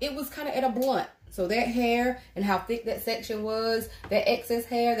 It was kind of at a blunt. So that hair and how thick that section was, that excess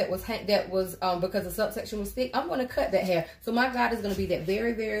hair that was because the subsection was thick, I'm going to cut that hair. So my guide is going to be that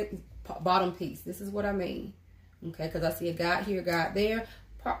very, very bottom piece. This is what I mean. Okay, because I see a guide here, guide there.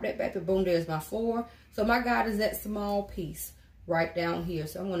 Pop that back, and boom, there's my 4. So my guide is that small piece right down here.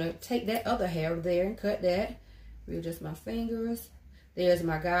 So I'm going to take that other hair over there and cut that. Readjust my fingers. There's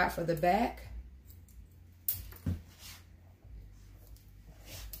my guide for the back.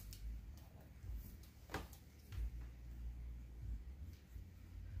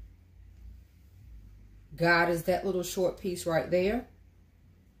 Guide is that little short piece right there.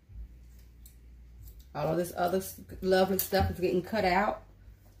 All of this other lovely stuff is getting cut out.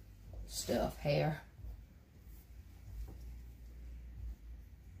 Stuff, hair.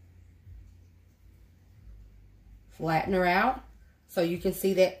 Flatten her out so you can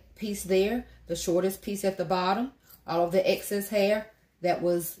see that piece there, the shortest piece at the bottom. All of the excess hair that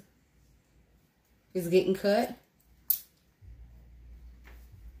is getting cut.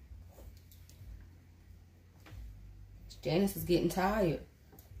 Janice is getting tired.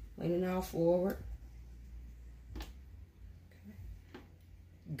 Leaning all forward. Okay.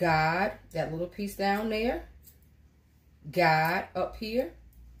 Guide that little piece down there. Guide up here.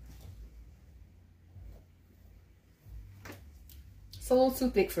 It's a little too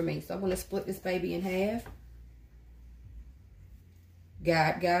thick for me, so I'm going to split this baby in half.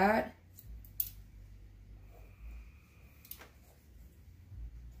 Guide, guide.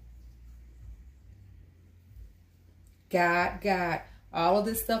 Guide, guide. All of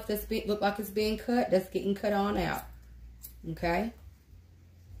this stuff that's look like it's being cut, that's getting cut on out. Okay?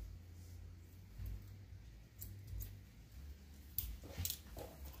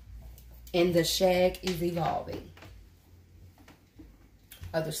 And the shag is evolving.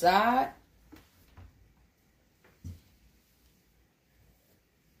 Other side.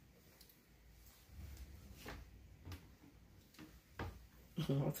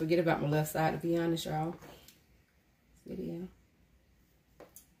 I'll forget about my left side, to be honest, y'all. This video.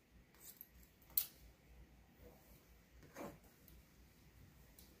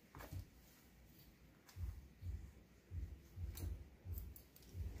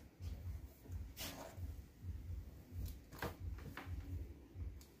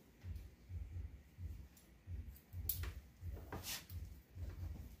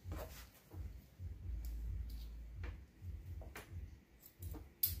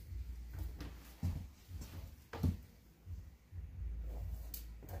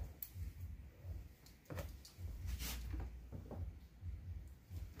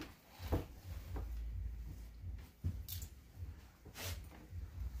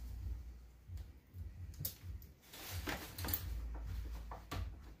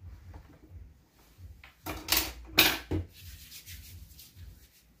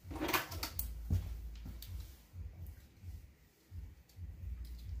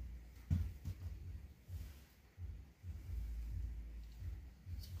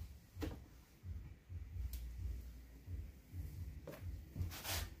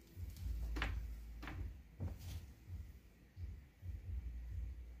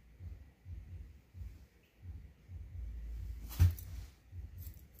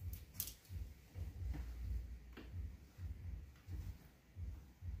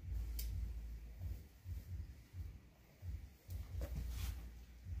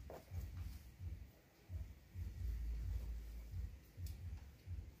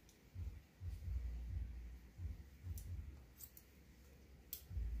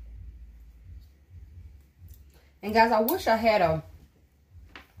 And guys, I wish I had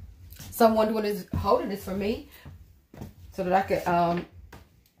someone holding this for me, so that I could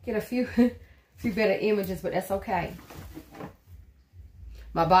get a few better images, but that's okay.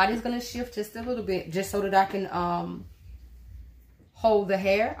 My body's gonna shift just a little bit, just so that I can hold the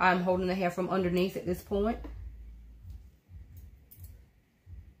hair. I'm holding the hair from underneath at this point.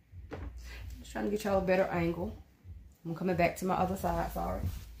 Just trying to get y'all a better angle. I'm coming back to my other side, sorry.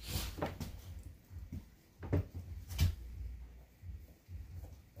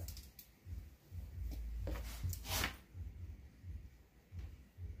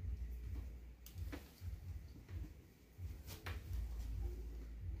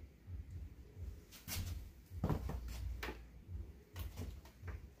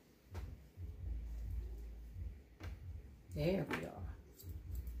 There we are.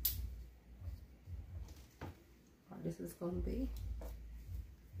 This is going to be.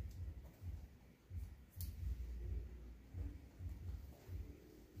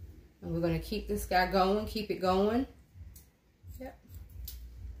 And we're going to keep this guy going, keep it going. Yep.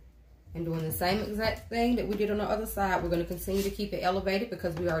 And doing the same exact thing that we did on the other side. We're going to continue to keep it elevated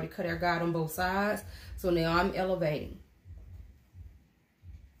because we already cut our guide on both sides. So now I'm elevating.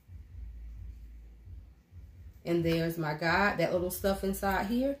 And there's my guide. That little stuff inside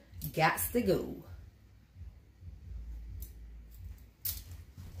here gots to go.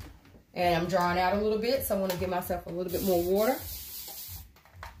 And I'm drawing out a little bit, so I want to give myself a little bit more water.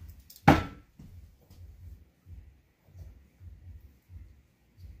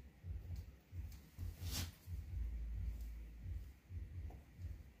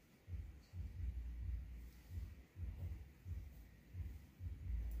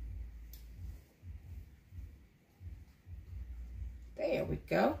 There we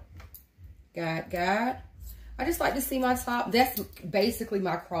go. Guide. I just like to see my top. That's basically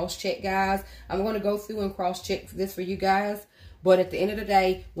my cross check, guys. I'm going to go through and cross check this for you guys. But at the end of the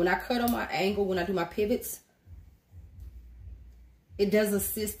day, when I cut on my angle, when I do my pivots, it does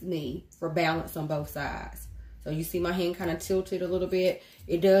assist me for balance on both sides. So you see my hand kind of tilted a little bit.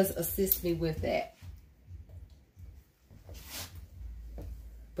 It does assist me with that.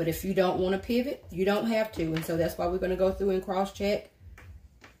 But if you don't want to pivot, you don't have to. And so that's why we're going to go through and cross check.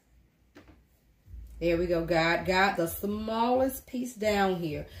 There we go, guide the smallest piece down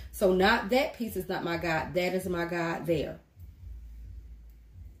here. So not that piece is not my guide. That is my guide there.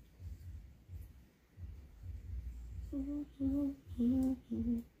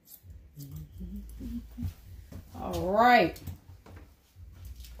 All right.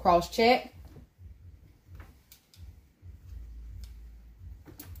 Cross check.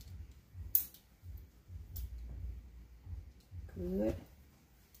 Good.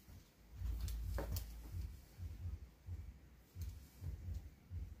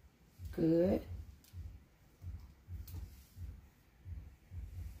 Good.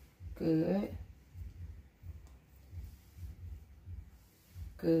 Good.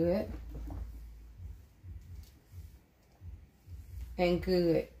 Good. And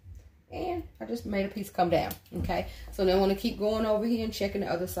good. And I just made a piece come down. Okay. So now I want to keep going over here and checking the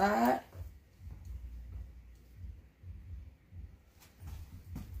other side.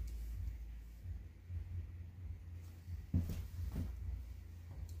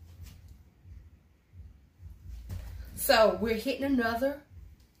 So we're hitting another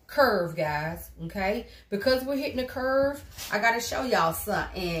curve, guys, okay? Because we're hitting a curve, I got to show y'all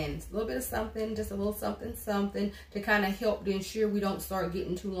something. A little bit of something, just a little something to kind of help to ensure we don't start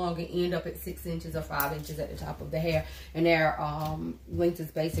getting too long and end up at 6 inches or 5 inches at the top of the hair. And our length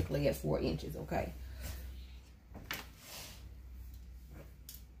is basically at 4 inches, okay?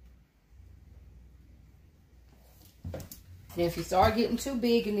 Now, if you start getting too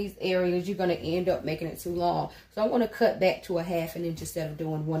big in these areas, you're going to end up making it too long. So I want to cut back to a 1/2 inch instead of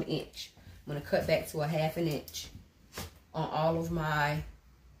doing 1 inch. I'm going to cut back to a 1/2 inch on all of my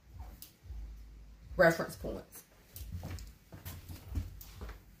reference points.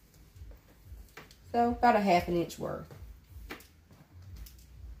 So about a 1/2 inch worth.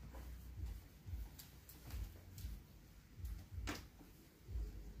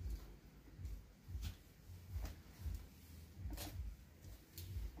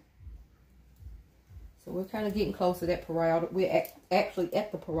 So we're kind of getting close to that parietal. We're actually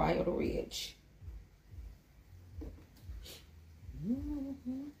at the parietal ridge.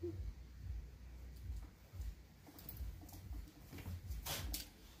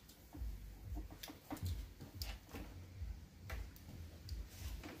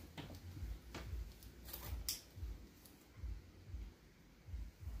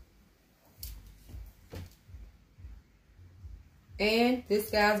 And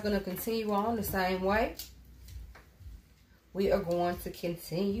this guy's going to continue on the same way. We are going to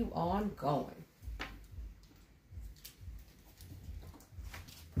continue on going.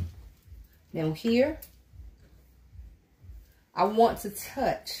 Now here, I want to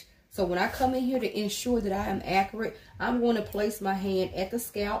touch. So when I come in here to ensure that I am accurate, I'm going to place my hand at the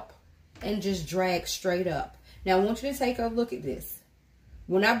scalp and just drag straight up. Now I want you to take a look at this.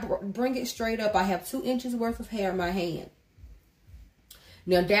 When I bring it straight up, I have 2 inches worth of hair in my hand.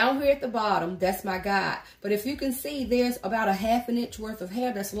 Now down here at the bottom, that's my guide. But if you can see, there's about a 1/2 inch worth of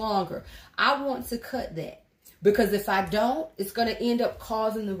hair that's longer. I want to cut that. Because if I don't, it's going to end up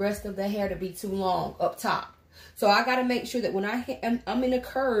causing the rest of the hair to be too long up top. So I got to make sure that when I'm in a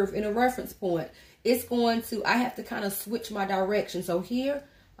curve, in a reference point, it's going to, I have to kind of switch my direction. So here,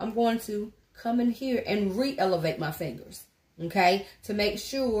 I'm going to come in here and re-elevate my fingers, okay, to make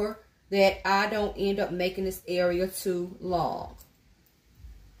sure that I don't end up making this area too long,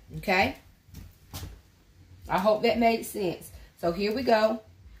 okay? I hope that made sense. So here we go.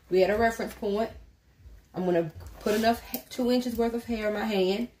 We had a reference point. I'm going to put enough 2 inches worth of hair in my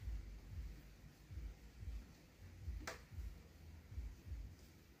hand.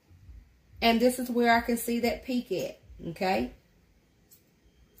 And this is where I can see that peak at, okay?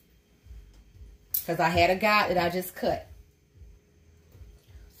 Because I had a guide that I just cut.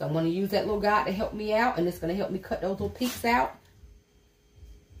 So I'm going to use that little guide to help me out, and it's going to help me cut those little peaks out.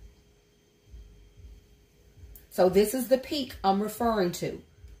 So this is the peak I'm referring to.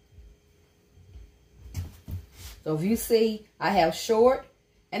 So if you see, I have short,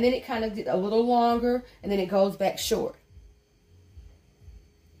 and then it kind of get a little longer, and then it goes back short.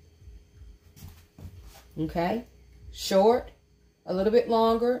 Okay? Short, a little bit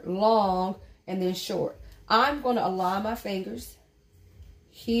longer, long, and then short. I'm going to align my fingers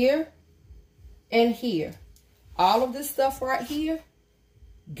here and here. All of this stuff right here,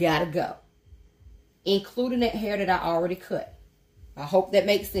 gotta go. Including that hair that I already cut. I hope that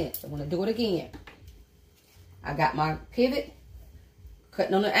makes sense. I'm going to do it again. I got my pivot,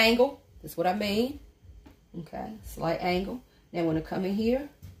 cutting on an angle. That's what I mean. Okay, slight angle. Then I'm going to come in here,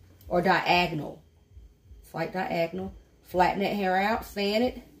 or diagonal. Slight diagonal. Flatten that hair out, fan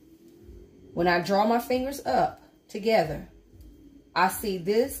it. When I draw my fingers up together, I see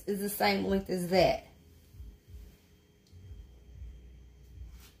this is the same length as that.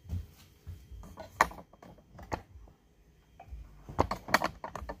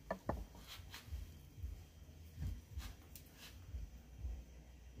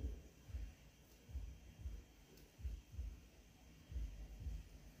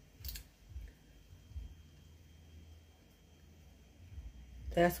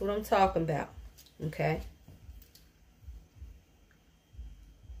 That's what I'm talking about, okay?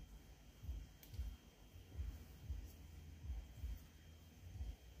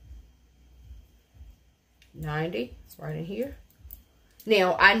 $90 right in here.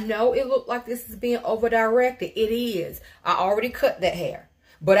 Now, I know it looked like this is being over-directed. It is. I already cut that hair.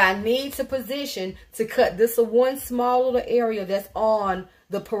 But I need to position to cut this one small little area that's on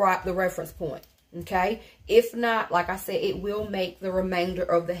the reference point. Okay, if not, like I said, it will make the remainder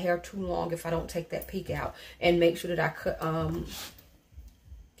of the hair too long if I don't take that peak out and make sure that I cut,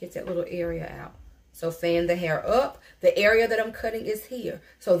 get that little area out. So fan the hair up. The area that I'm cutting is here.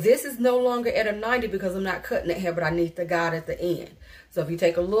 So this is no longer at a 90 because I'm not cutting that hair, but I need the guide at the end. So if you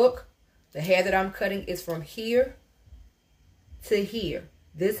take a look, the hair that I'm cutting is from here to here.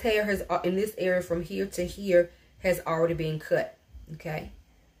 This hair has, in this area from here to here, has already been cut. Okay.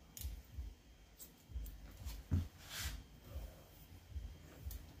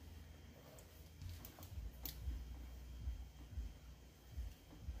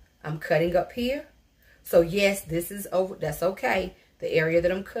 I'm cutting up here. So yes, this is over. That's okay. The area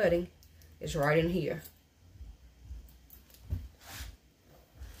that I'm cutting is right in here.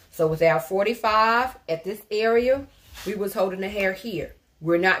 So with our 45 at this area, we was holding the hair here.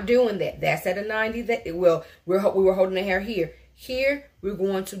 We're not doing that. That's at a 90. We were holding the hair here. Here, we're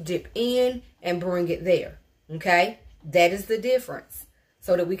going to dip in and bring it there. Okay? That is the difference.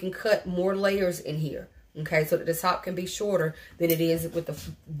 So that we can cut more layers in here. Okay, so that the top can be shorter than it is with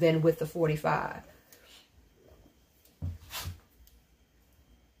the 45.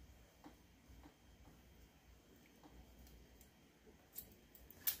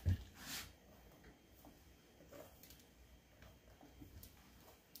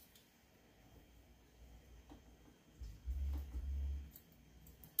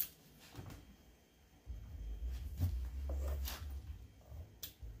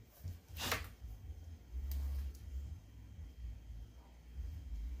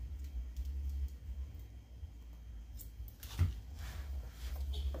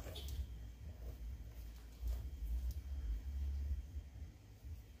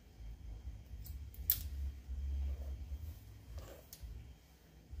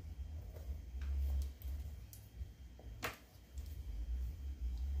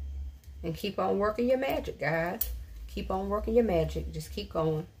 And keep on working your magic, guys. Keep on working your magic. Just keep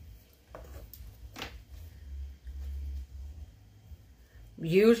going.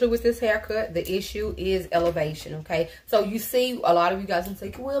 Usually with this haircut, the issue is elevation, okay? So you see, a lot of you guys can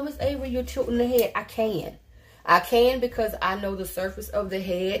say, well, Miss Avery, you're tilting the head. I can. I can because I know the surface of the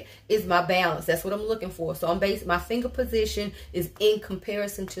head is my balance. That's what I'm looking for. So I'm basing my finger position is in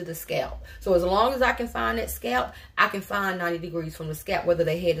comparison to the scalp. So as long as I can find that scalp, I can find 90 degrees from the scalp, whether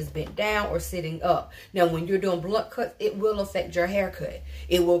the head is bent down or sitting up. Now, when you're doing blunt cuts, it will affect your haircut.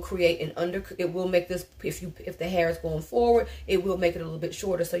 It will create an it will make this, if the hair is going forward, it will make it a little bit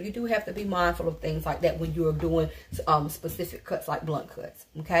shorter. So you do have to be mindful of things like that when you're doing specific cuts like blunt cuts.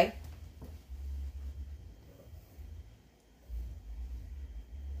 Okay.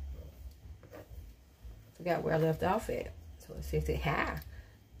 Forgot where I left off at. So it says it high.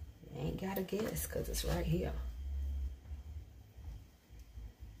 You ain't got to guess because it's right here.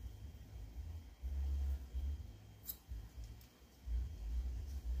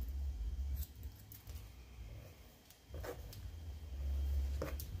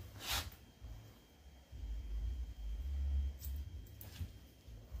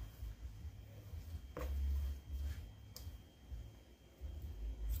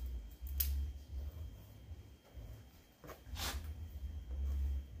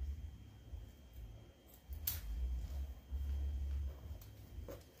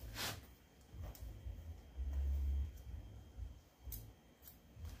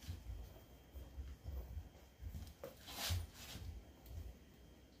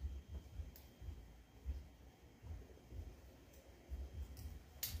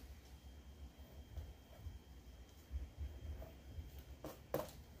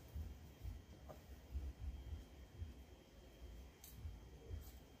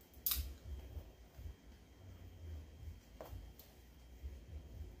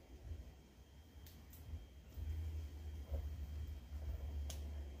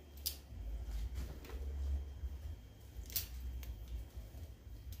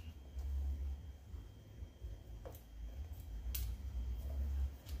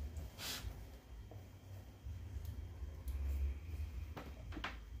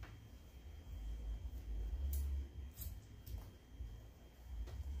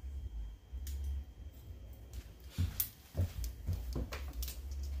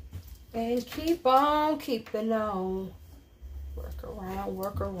 And keep on keeping on. Work around,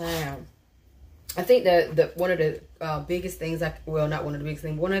 work around. I think that one of the biggest things, well, not one of the biggest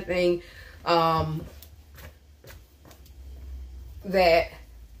things, one of the things that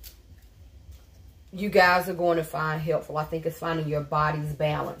you guys are going to find helpful, I think, is finding your body's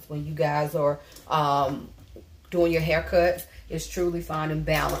balance. When you guys are doing your haircuts, is truly finding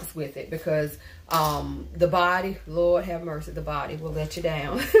balance with it, because the body, Lord have mercy, the body will let you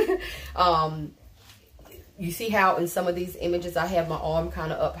down. You see how in some of these images I have my arm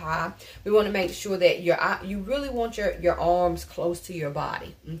kind of up high. We want to make sure that you really want your arms close to your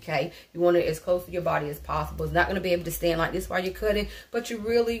body, okay? You want it as close to your body as possible. It's not going to be able to stand like this while you're cutting, but you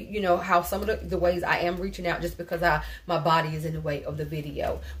really, you know, how some of the ways I am reaching out just because my body is in the way of the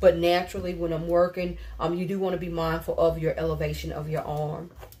video. But naturally, when I'm working, you do want to be mindful of your elevation of your arm.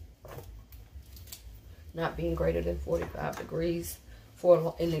 Not being greater than 45 degrees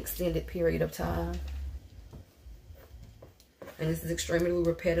for an extended period of time. And this is extremely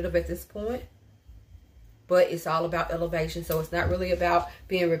repetitive at this point. But it's all about elevation. So it's not really about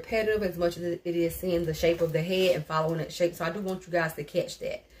being repetitive as much as it is seeing the shape of the head and following that shape. So I do want you guys to catch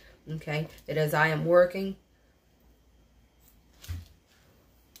that. Okay? That as I am working,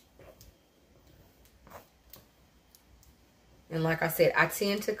 and like I said, I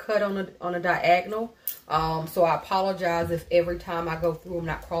tend to cut on a diagonal. So I apologize if every time I go through I'm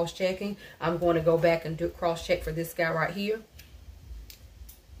not cross-checking. I'm going to go back and do cross-check for this guy right here.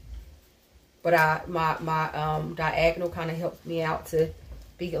 But my diagonal kind of helps me out to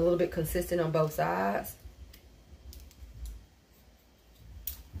be a little bit consistent on both sides.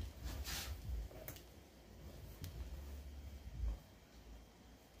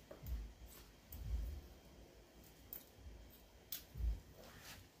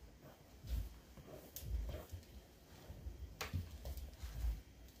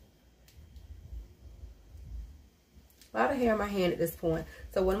 A lot of hair in my hand at this point.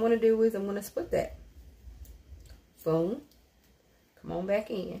 So what I'm going to do is I'm going to split that. Boom. Come on back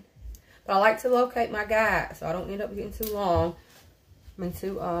in. But I like to locate my guide so I don't end up getting too long. I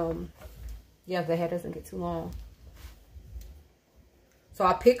mean, yeah, the hair doesn't get too long. So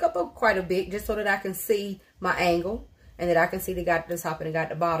I pick up quite a bit just so that I can see my angle and that I can see the guy at the top and the guy at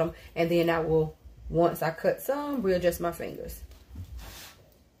the bottom. And then I will, once I cut some, readjust my fingers.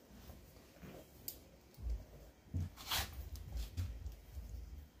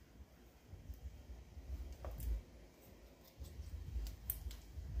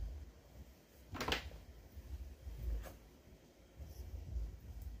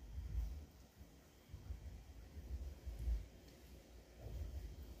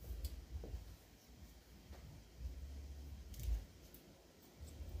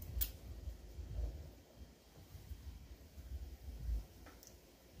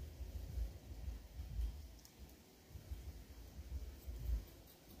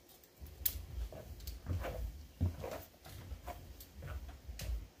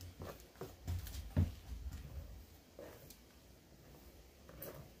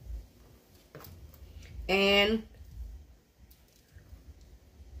 And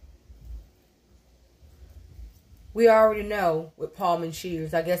we already know with palm and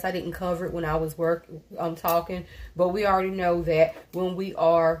shears, I guess I didn't cover it when I was talking, but we already know that when we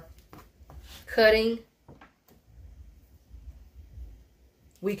are cutting,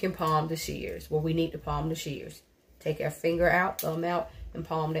 we can palm the shears. Well, we need to palm the shears. Take our finger out, thumb out, and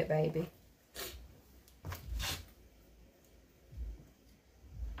palm that baby.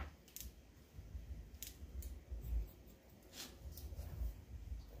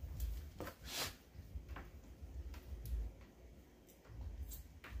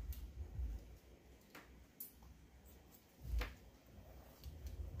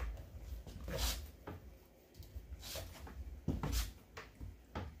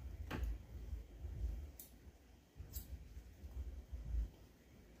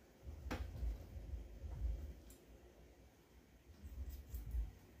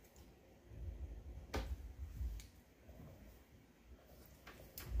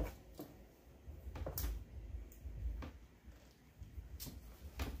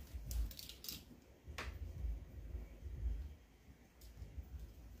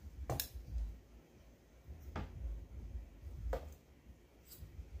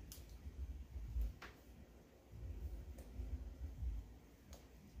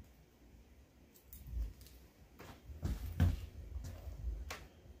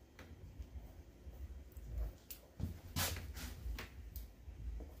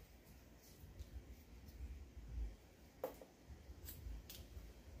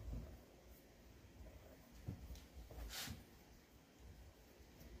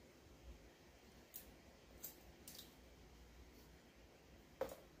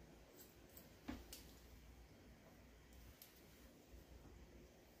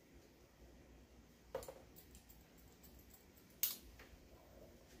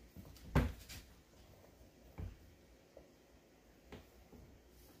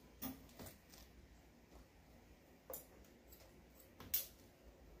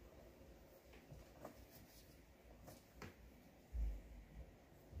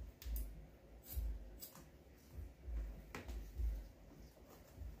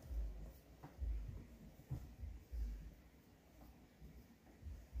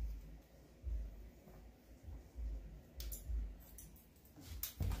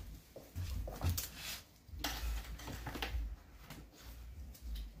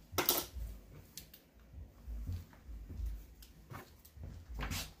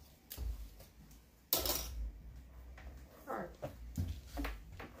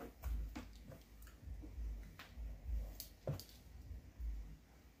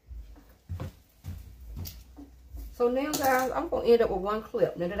 So now, guys, I'm going to end up with one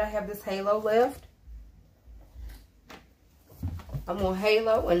clip. Now that I have this halo left, I'm going to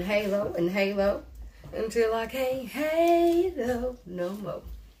halo and halo and halo until I can't halo no more. All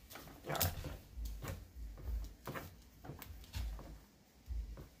right.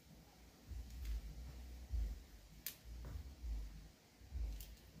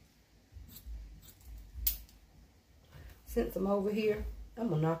 Since I'm over here, I'm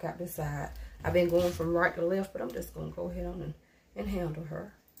going to knock out this side. I've been going from right to left, but I'm just going to go ahead on and handle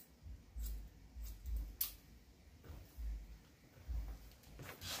her.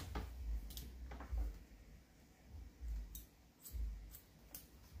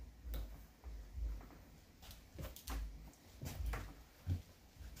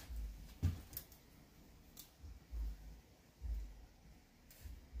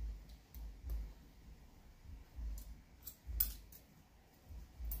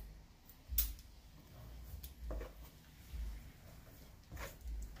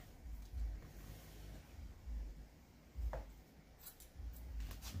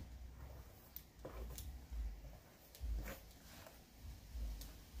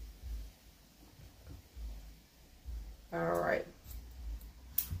 All right.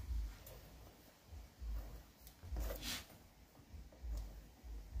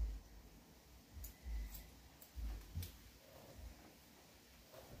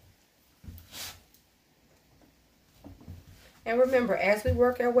 And remember, as we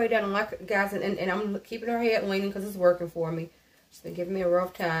work our way down, like guys, and I'm keeping her head leaning because it's working for me. She's been giving me a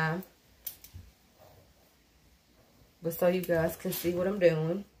rough time. But so you guys can see what I'm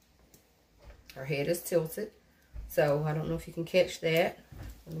doing. Her head is tilted. So I don't know if you can catch that.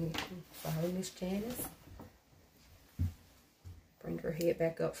 Let me follow Miss Janice. Bring her head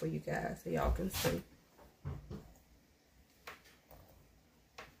back up for you guys so y'all can see.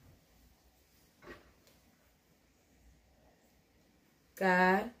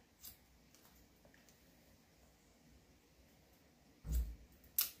 God.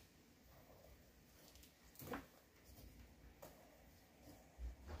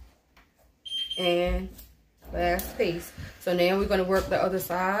 And last piece. So now we're going to work the other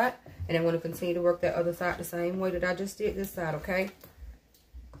side. And I'm going to continue to work that other side the same way that I just did this side, okay?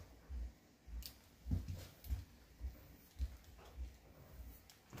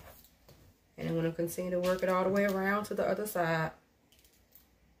 And I'm going to continue to work it all the way around to the other side.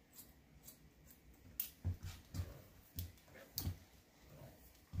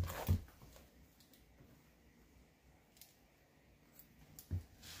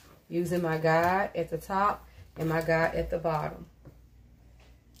 Using my guide at the top and my guide at the bottom.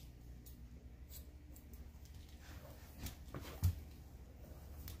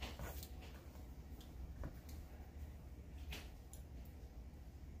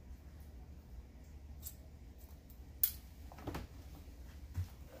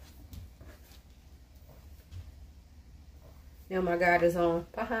 Now my guide is on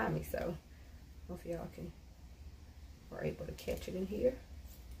behind me, so hope y'all are able to catch it in here.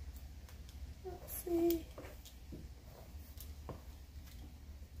 Let's see.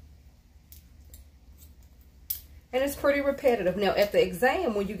 And it's pretty repetitive. Now at the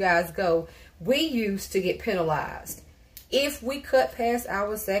exam, when you guys go, we used to get penalized. If we cut past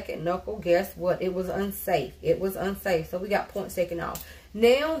our second knuckle, guess what? It was unsafe. It was unsafe. So we got points taken off.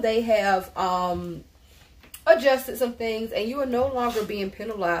 Now they have adjusted some things, and you are no longer being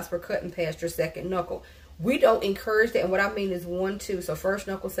penalized for cutting past your second knuckle. We don't encourage that, and what I mean is 1, 2. So first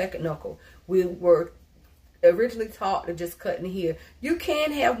knuckle, second knuckle. We were originally taught to just cut in here. You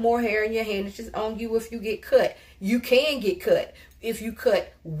can have more hair in your hand. It's just on you if you get cut. You can get cut if you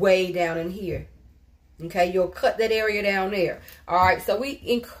cut way down in here. Okay, you'll cut that area down there. All right, so we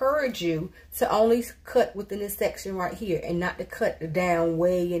encourage you to only cut within this section right here and not to cut down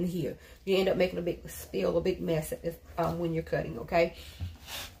way in here. You end up making a big spill, a big mess at this, when you're cutting, okay?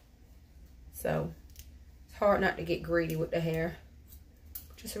 So it's hard not to get greedy with the hair.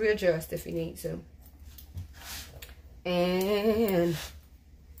 Just readjust if you need to. And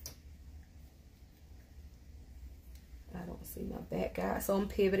I don't see my back, guys, so I'm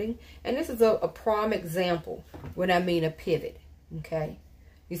pivoting. And this is a prime example when I mean a pivot, okay?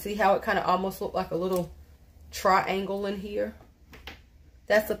 You see how it kind of almost looked like a little triangle in here?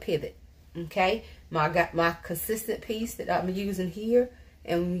 That's a pivot, okay? I got my consistent piece that I'm using here,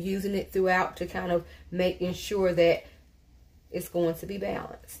 and I'm using it throughout to kind of making sure that it's going to be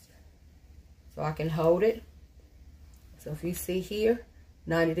balanced. So I can hold it. So if you see here,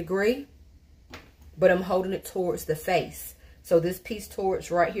 90 degree, but I'm holding it towards the face. So this piece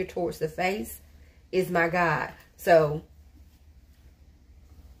towards right here towards the face is my guide. So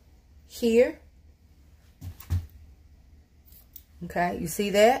here, okay, you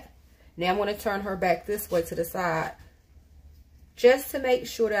see that? Now I'm going to turn her back this way to the side, just to make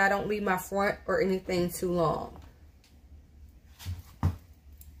sure that I don't leave my front or anything too long.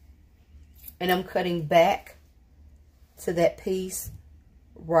 And I'm cutting back to that piece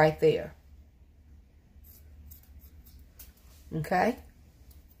right there. Okay?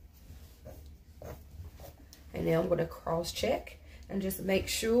 And now I'm going to cross check and just make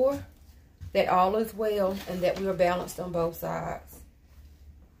sure that all is well and that we are balanced on both sides.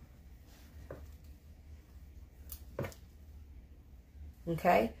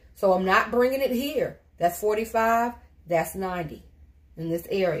 Okay? So I'm not bringing it here. That's 45. That's 90 in this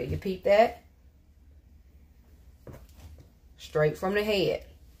area. You peep that? Straight from the head.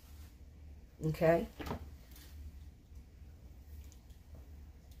 Okay?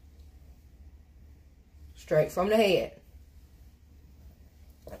 Straight from the head.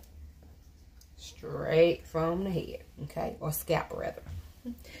 Straight from the head. Okay? Or scalp, rather.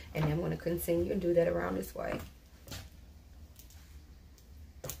 And then I'm going to continue and do that around this way.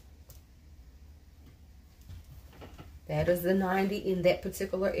 That is the 90 in that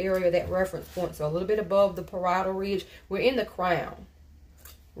particular area, that reference point. So a little bit above the parietal ridge. We're in the crown.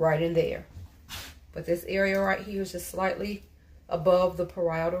 Right in there. But this area right here is just slightly above the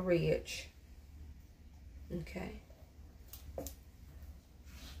parietal ridge. Okay.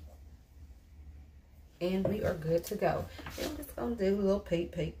 And we are good to go. And I'm just going to do a little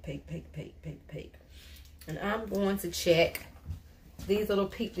peek, peek, peek, peek, peek, peek, peek. And I'm going to check these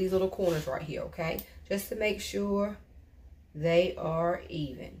little corners right here, okay? Just to make sure they are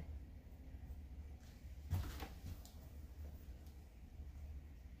even.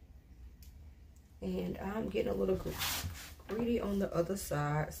 And I'm getting a little greedy on the other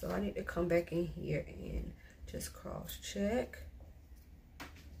side, so I need to come back in here and just cross check.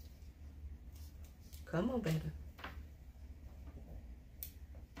 Come on, baby.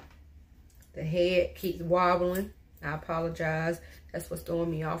 The head keeps wobbling. I apologize. That's what's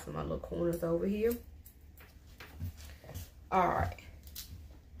throwing me off in my little corners over here. All right.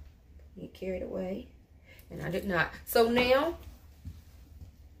 Get carried away. And I did not. So now,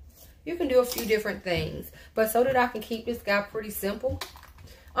 you can do a few different things. But so that I can keep this guy pretty simple,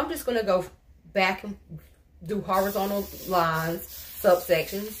 I'm just going to go back and do horizontal lines,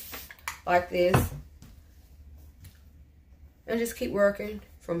 subsections, like this. And just keep working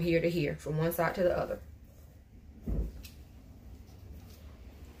from here to here, from one side to the other.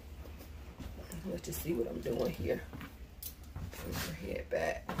 Let's just see what I'm doing here. Bring her head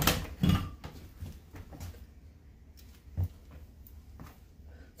back.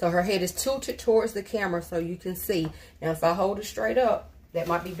 So her head is tilted towards the camera so you can see. Now if I hold it straight up, that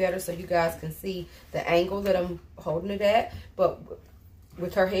might be better so you guys can see the angle that I'm holding it at. But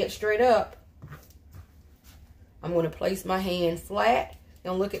with her head straight up, I'm going to place my hand flat.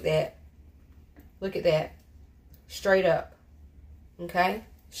 Now look at that. Look at that. Straight up. Okay?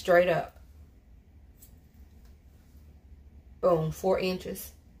 Straight up. Boom. 4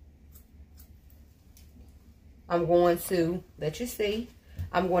 inches. I'm going to let you see.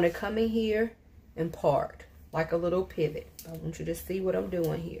 I'm going to come in here and part like a little pivot. I want you to see what I'm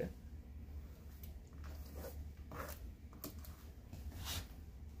doing here.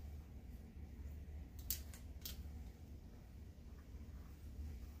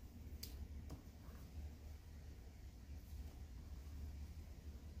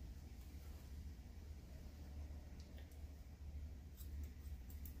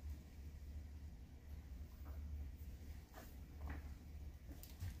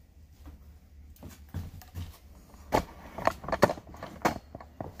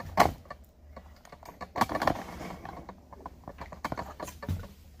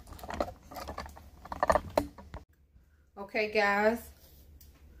 Okay, guys.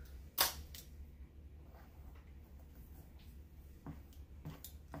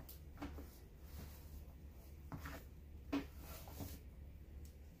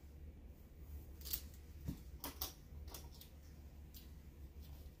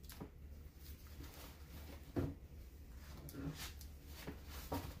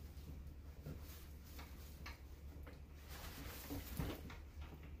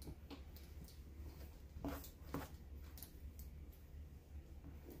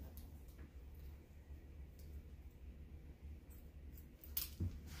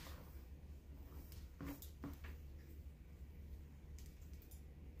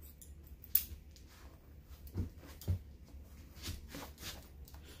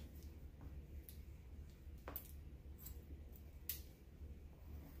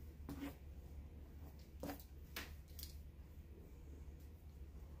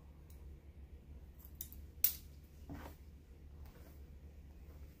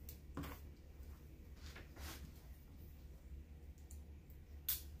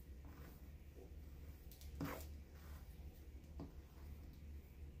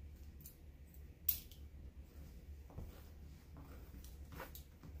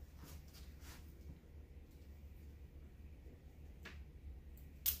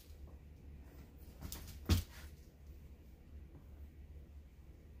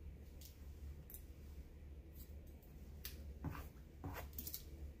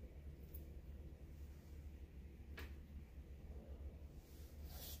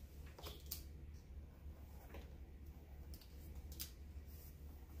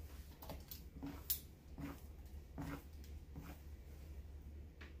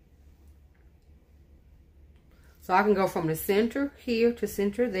 So I can go from the center here to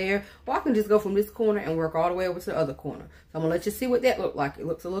center there, or I can just go from this corner and work all the way over to the other corner. So I'm going to let you see what that looks like. It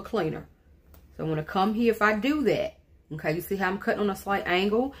looks a little cleaner. So I'm going to come here. If I do that, okay, you see how I'm cutting on a slight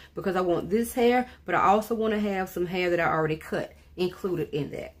angle? Because I want this hair, but I also want to have some hair that I already cut included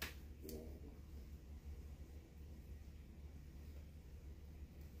in that.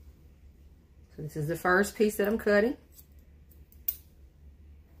 So this is the first piece that I'm cutting.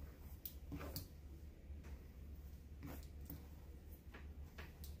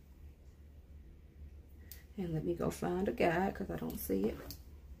 And let me go find a guide because I don't see it.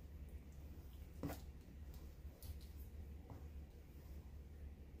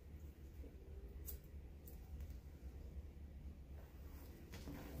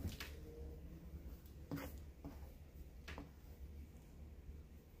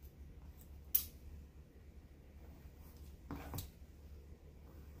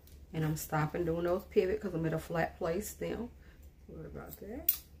 And I'm stopping doing those pivot because I'm at a flat place now. What about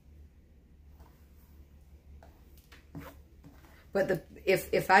that? But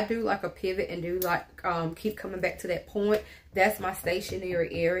if I do like a pivot and do like keep coming back to that point, that's my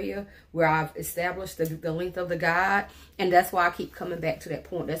stationary area where I've established the length of the guide, and that's why I keep coming back to that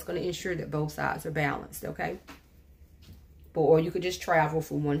point. That's going to ensure that both sides are balanced, okay? or you could just travel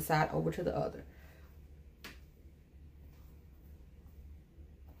from one side over to the other.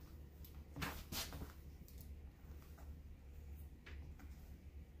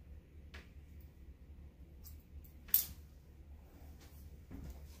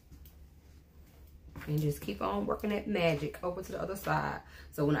 And just keep on working that magic over to the other side.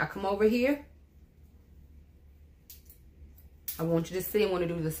 So when I come over here, I want you to see, I want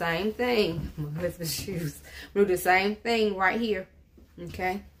to do the same thing. My husband's shoes. I'm going to do the same thing right here.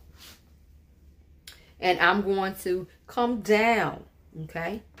 Okay. And I'm going to come down.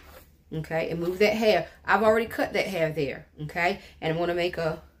 Okay. Okay. And move that hair. I've already cut that hair there. Okay. And I'm going to make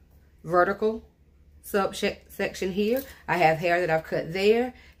a vertical subsection here. I have hair that I've cut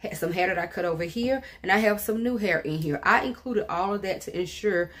there, some hair that I cut over here, and I have some new hair in here. I included all of that to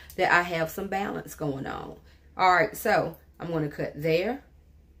ensure that I have some balance going on. All right, so I'm going to cut there,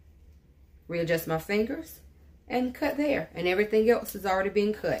 readjust my fingers, and cut there, and everything else is already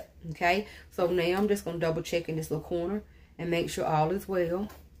being cut. Okay, so now I'm just going to double check in this little corner and make sure all is well.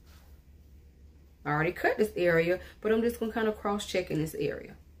 I already cut this area, but I'm just going to kind of cross check in this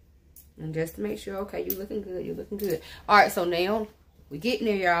area. And just to make sure, okay, you're looking good, you're looking good. All right, so now we're getting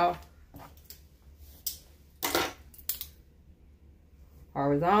there, y'all.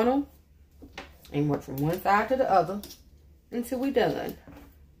 Horizontal. And work from one side to the other until we're done.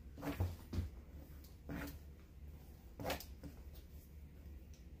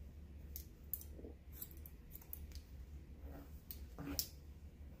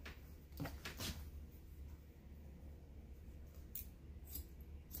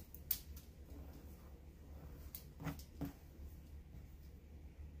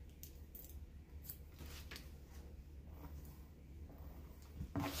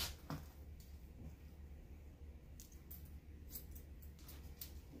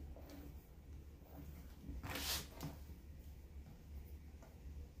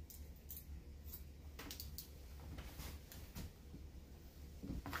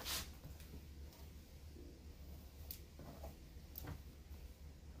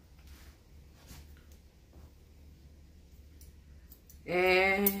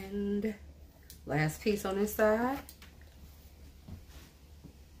 And last piece on this side.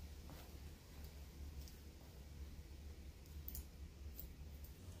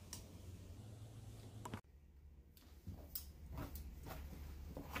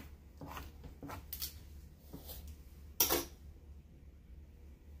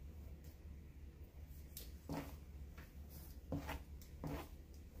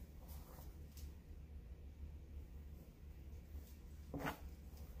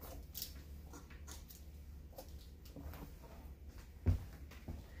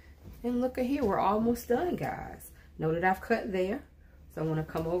 And look at here, we're almost done, guys. Know that I've cut there. So I want to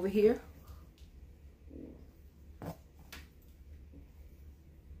come over here.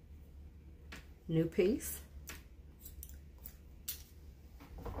 New piece.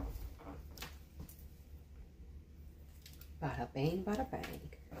 Bada bang, bada bang.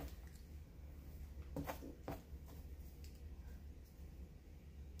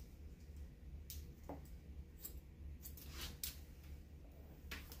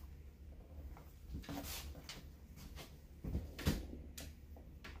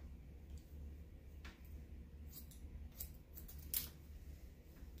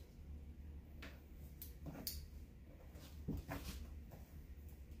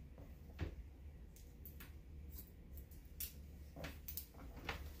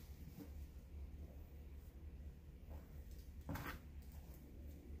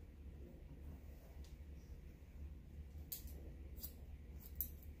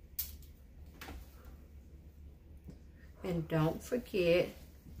 And don't forget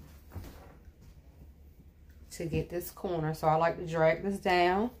to get this corner. So I like to drag this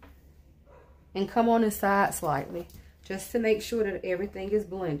down and come on the side slightly just to make sure that everything is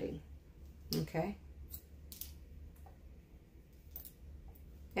blending. Okay.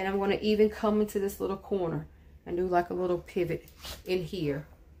 And I'm going to even come into this little corner and do like a little pivot in here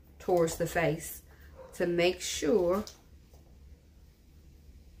towards the face to make sure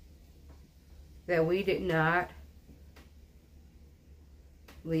that we did not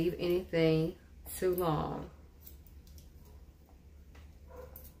leave anything too long.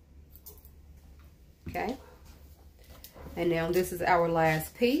 Okay. And now this is our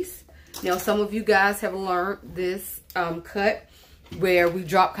last piece. Now some of you guys have learned this cut where we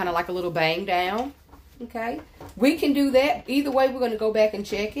drop kind of like a little bang down. Okay. We can do that. Either way, we're going to go back and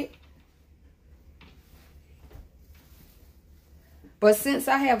check it. But since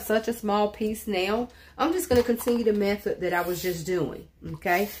I have such a small piece now, I'm just going to continue the method that I was just doing.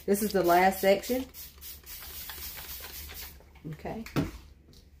 Okay. This is the last section. Okay.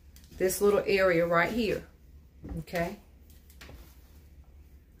 This little area right here. Okay.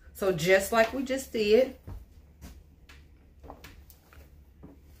 So just like we just did,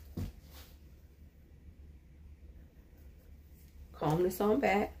 comb this on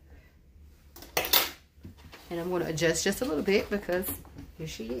back. And I'm going to adjust just a little bit because here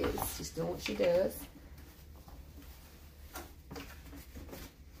she is. She's doing what she does.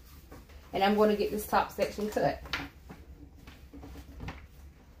 And I'm going to get this top section cut.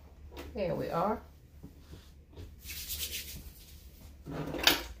 There we are.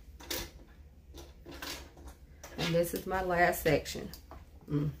 And this is my last section.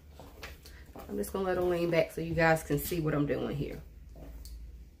 I'm just going to let them lean back so you guys can see what I'm doing here.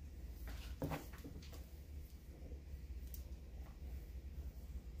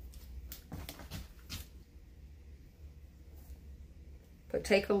 But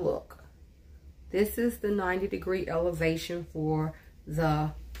take a look. This is the 90-degree elevation for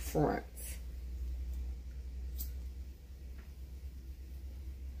the fronts.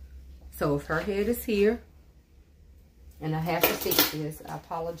 So if her head is here, and I have to fix this, I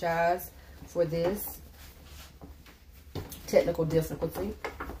apologize for this technical difficulty.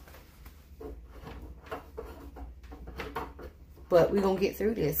 But we're going to get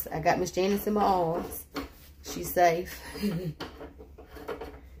through this. I got Miss Janice in my arms. She's safe.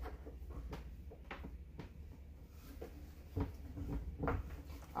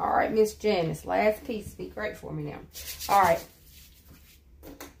 All right, Miss Janice, last piece. Be great for me now. All right.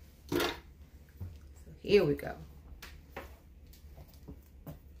 So here we go.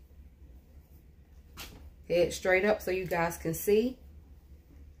 Head straight up so you guys can see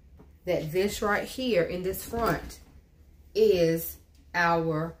that this right here in this front is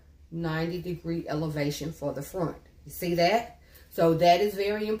our 90-degree elevation for the front. You see that? So that is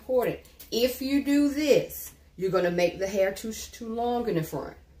very important. If you do this, you're going to make the hair too long in the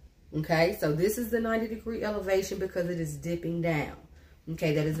front. Okay, so this is the 90-degree elevation because it is dipping down.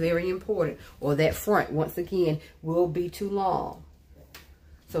 Okay, that is very important. Or that front, once again, will be too long.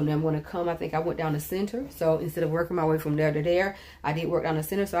 So now I'm going to come, I think I went down the center. So instead of working my way from there to there, I did work down the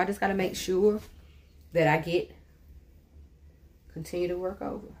center. So I just got to make sure that I continue to work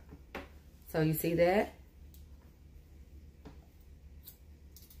over. So you see that?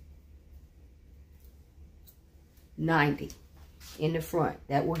 $90 in the front.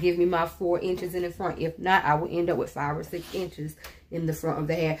 That will give me my 4 inches in the front. If not, I will end up with 5 or 6 inches in the front of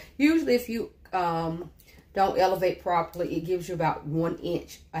the hair. Usually if you don't elevate properly, it gives you about 1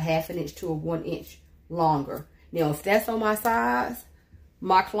 inch, a half an inch to a 1 inch longer. Now, if that's on my size,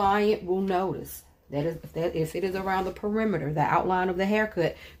 my client will notice. That is, if it is around the perimeter, the outline of the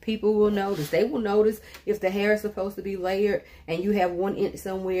haircut, people will notice. They will notice if the hair is supposed to be layered and you have 1 inch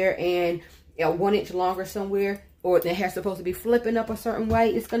somewhere and 1 inch longer somewhere, or the hair's supposed to be flipping up a certain way,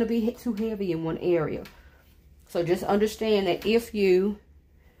 it's going to be too heavy in one area. So just understand that if you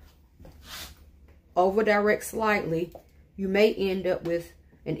over direct slightly, you may end up with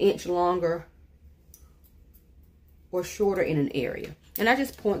 1 inch longer or shorter in an area. And I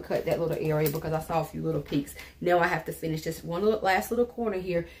just point cut that little area because I saw a few little peaks. Now I have to finish just one last little corner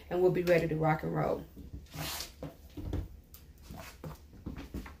here and we'll be ready to rock and roll.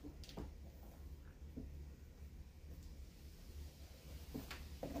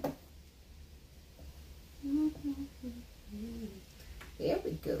 There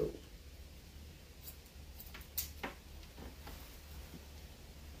we go.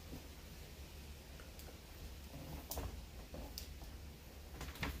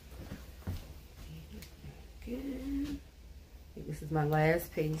 Good. This is my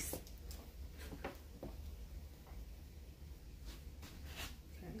last piece.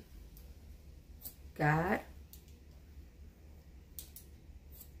 Okay. Got it.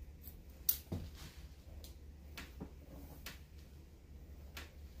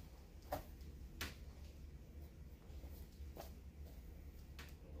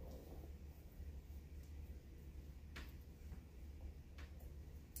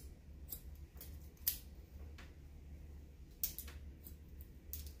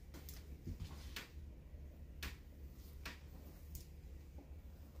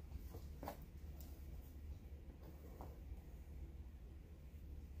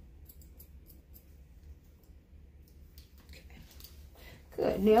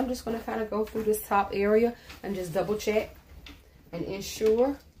 Good. Now I'm just going to kind of go through this top area and just double check and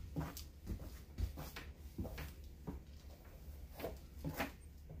ensure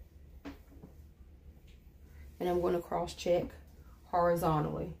and I'm going to cross check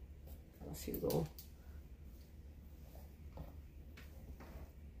horizontally. A few little.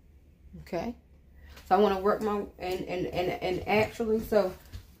 Okay. So I want to work my, and actually, so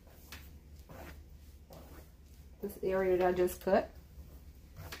this area that I just cut.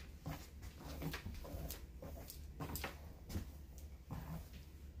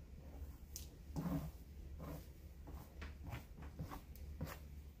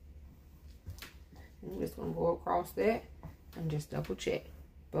 I'm just going to go across that and just double check.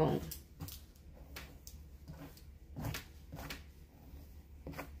 Boom.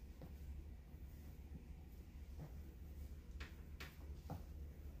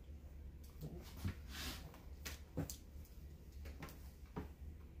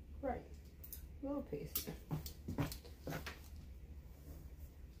 Right. Little piece here.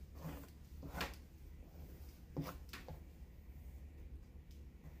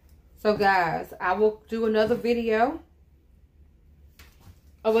 So guys, I will do another video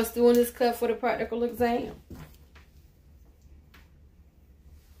of us doing this cut for the practical exam.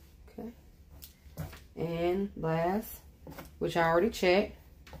 Okay. And last, which I already checked.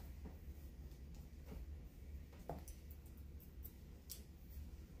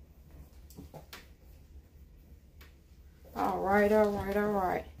 All right, all right, all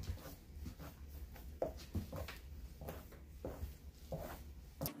right.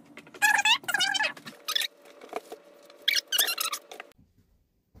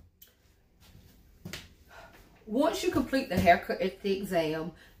 Once you complete the haircut at the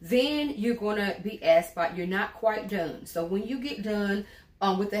exam, then you're going to be asked about, you're not quite done. So when you get done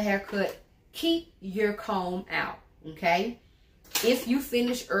with the haircut, keep your comb out, okay? If you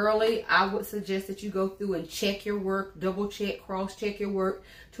finish early, I would suggest that you go through and check your work, double check, cross check your work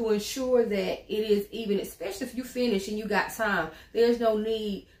to ensure that it is even, especially if you finish and you got time. There's no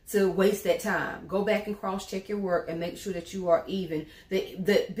need to waste that time. Go back and cross check your work and make sure that you are even.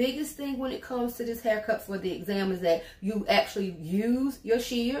 The biggest thing when it comes to this haircut for the exam is that you actually use your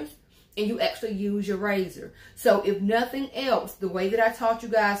shears and you actually use your razor. So if nothing else, the way that I taught you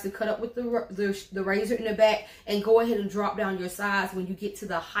guys to cut up with the razor in the back and go ahead and drop down your sides when you get to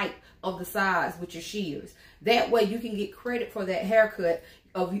the height of the sides with your shears. That way you can get credit for that haircut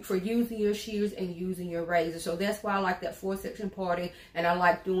for using your shears and using your razor. So that's why I like that 4-section parting, and I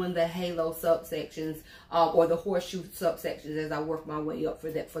like doing the halo subsections or the horseshoe subsections as I work my way up for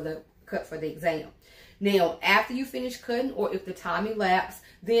the cut for the exam. Now, after you finish cutting, or if the time elapsed,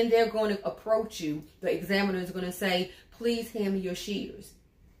 then they're going to approach you. The examiner is going to say, please hand me your shears.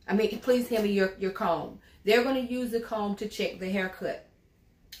 Please hand me your comb. They're going to use the comb to check the haircut.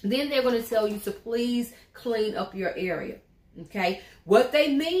 Then they're going to tell you to please clean up your area. Okay? What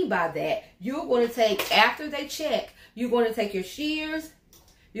they mean by that, you're going to take, after they check, you're going to take your shears.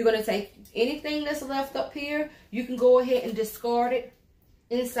 You're going to take anything that's left up here. You can go ahead and discard it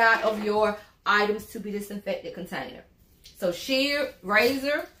inside of your items to be disinfected container. So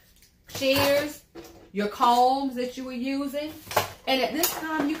razor, shears, your combs that you were using. And at this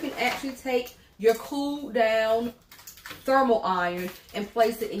time, you can actually take your cooled down thermal iron and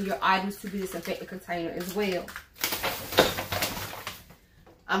place it in your items to be disinfected container as well.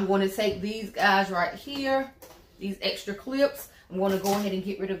 I'm going to take these guys right here, these extra clips. I'm going to go ahead and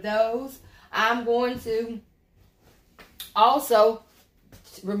get rid of those. I'm going to also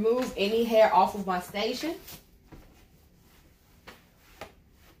remove any hair off of my station.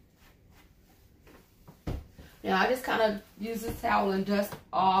 Now I just kind of use this towel and dust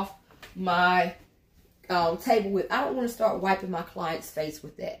off my table with. I don't want to start wiping my client's face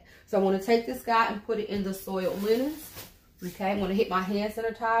with that. So I want to take this guy and put it in the soiled linens. Okay, I'm going to hit my hand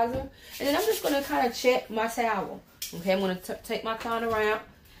sanitizer. And then I'm just going to kind of check my towel. Okay, I'm going to take my client around.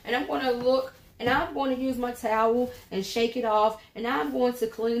 And I'm going to look. And I'm going to use my towel and shake it off. And I'm going to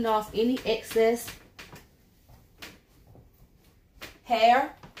clean off any excess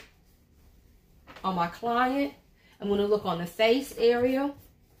hair on my client. I'm going to look on the face area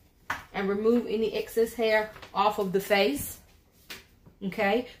and remove any excess hair off of the face.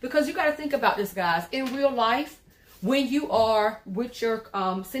 Okay? Because you got to think about this, guys. In real life, when you are with your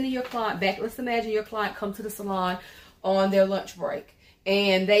sending your client back, let's imagine your client comes to the salon on their lunch break.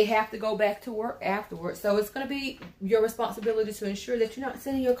 And they have to go back to work afterwards. So it's going to be your responsibility to ensure that you're not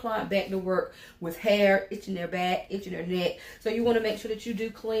sending your client back to work with hair itching their back, itching their neck. So you want to make sure that you do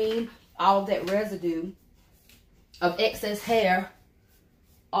clean all of that residue of excess hair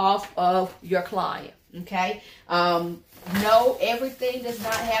off of your client. Okay? No, everything does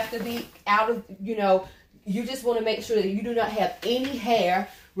not have to be out of, you just want to make sure that you do not have any hair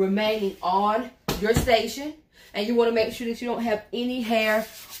remaining on your station. And you want to make sure that you don't have any hair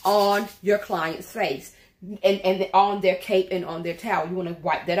on your client's face. and on their cape and on their towel. You want to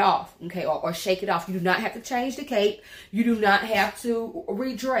wipe that off, okay, or shake it off. You do not have to change the cape. You do not have to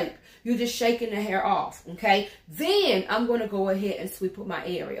redrape. You're just shaking the hair off, okay? Then I'm going to go ahead and sweep up my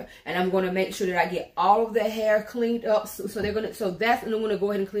area, and I'm going to make sure that I get all of the hair cleaned up. So I'm going to go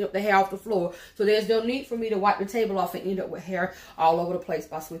ahead and clean up the hair off the floor. So there's no need for me to wipe the table off and end up with hair all over the place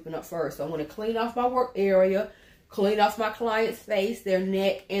by sweeping up first. So I'm going to clean off my work area, clean off my client's face, their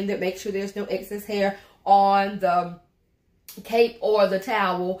neck, and make sure there's no excess hair on the cape or the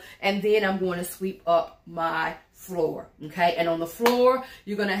towel, and then I'm going to sweep up my floor, okay? And on the floor,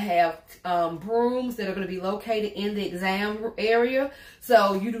 you're going to have brooms that are going to be located in the exam area,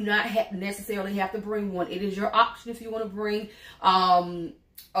 so you do not necessarily have to bring one. It is your option if you want to bring one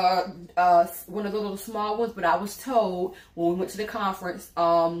of the little small ones, but I was told when we went to the conference,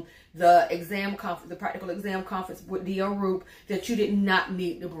 the practical exam conference with D.O. Roop, that you did not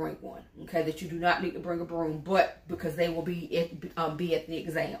need to bring one, okay? That you do not need to bring a broom, but because they will be at the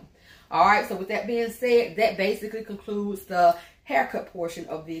exam. All right, so with that being said, that basically concludes the haircut portion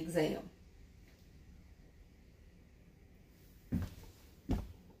of the exam.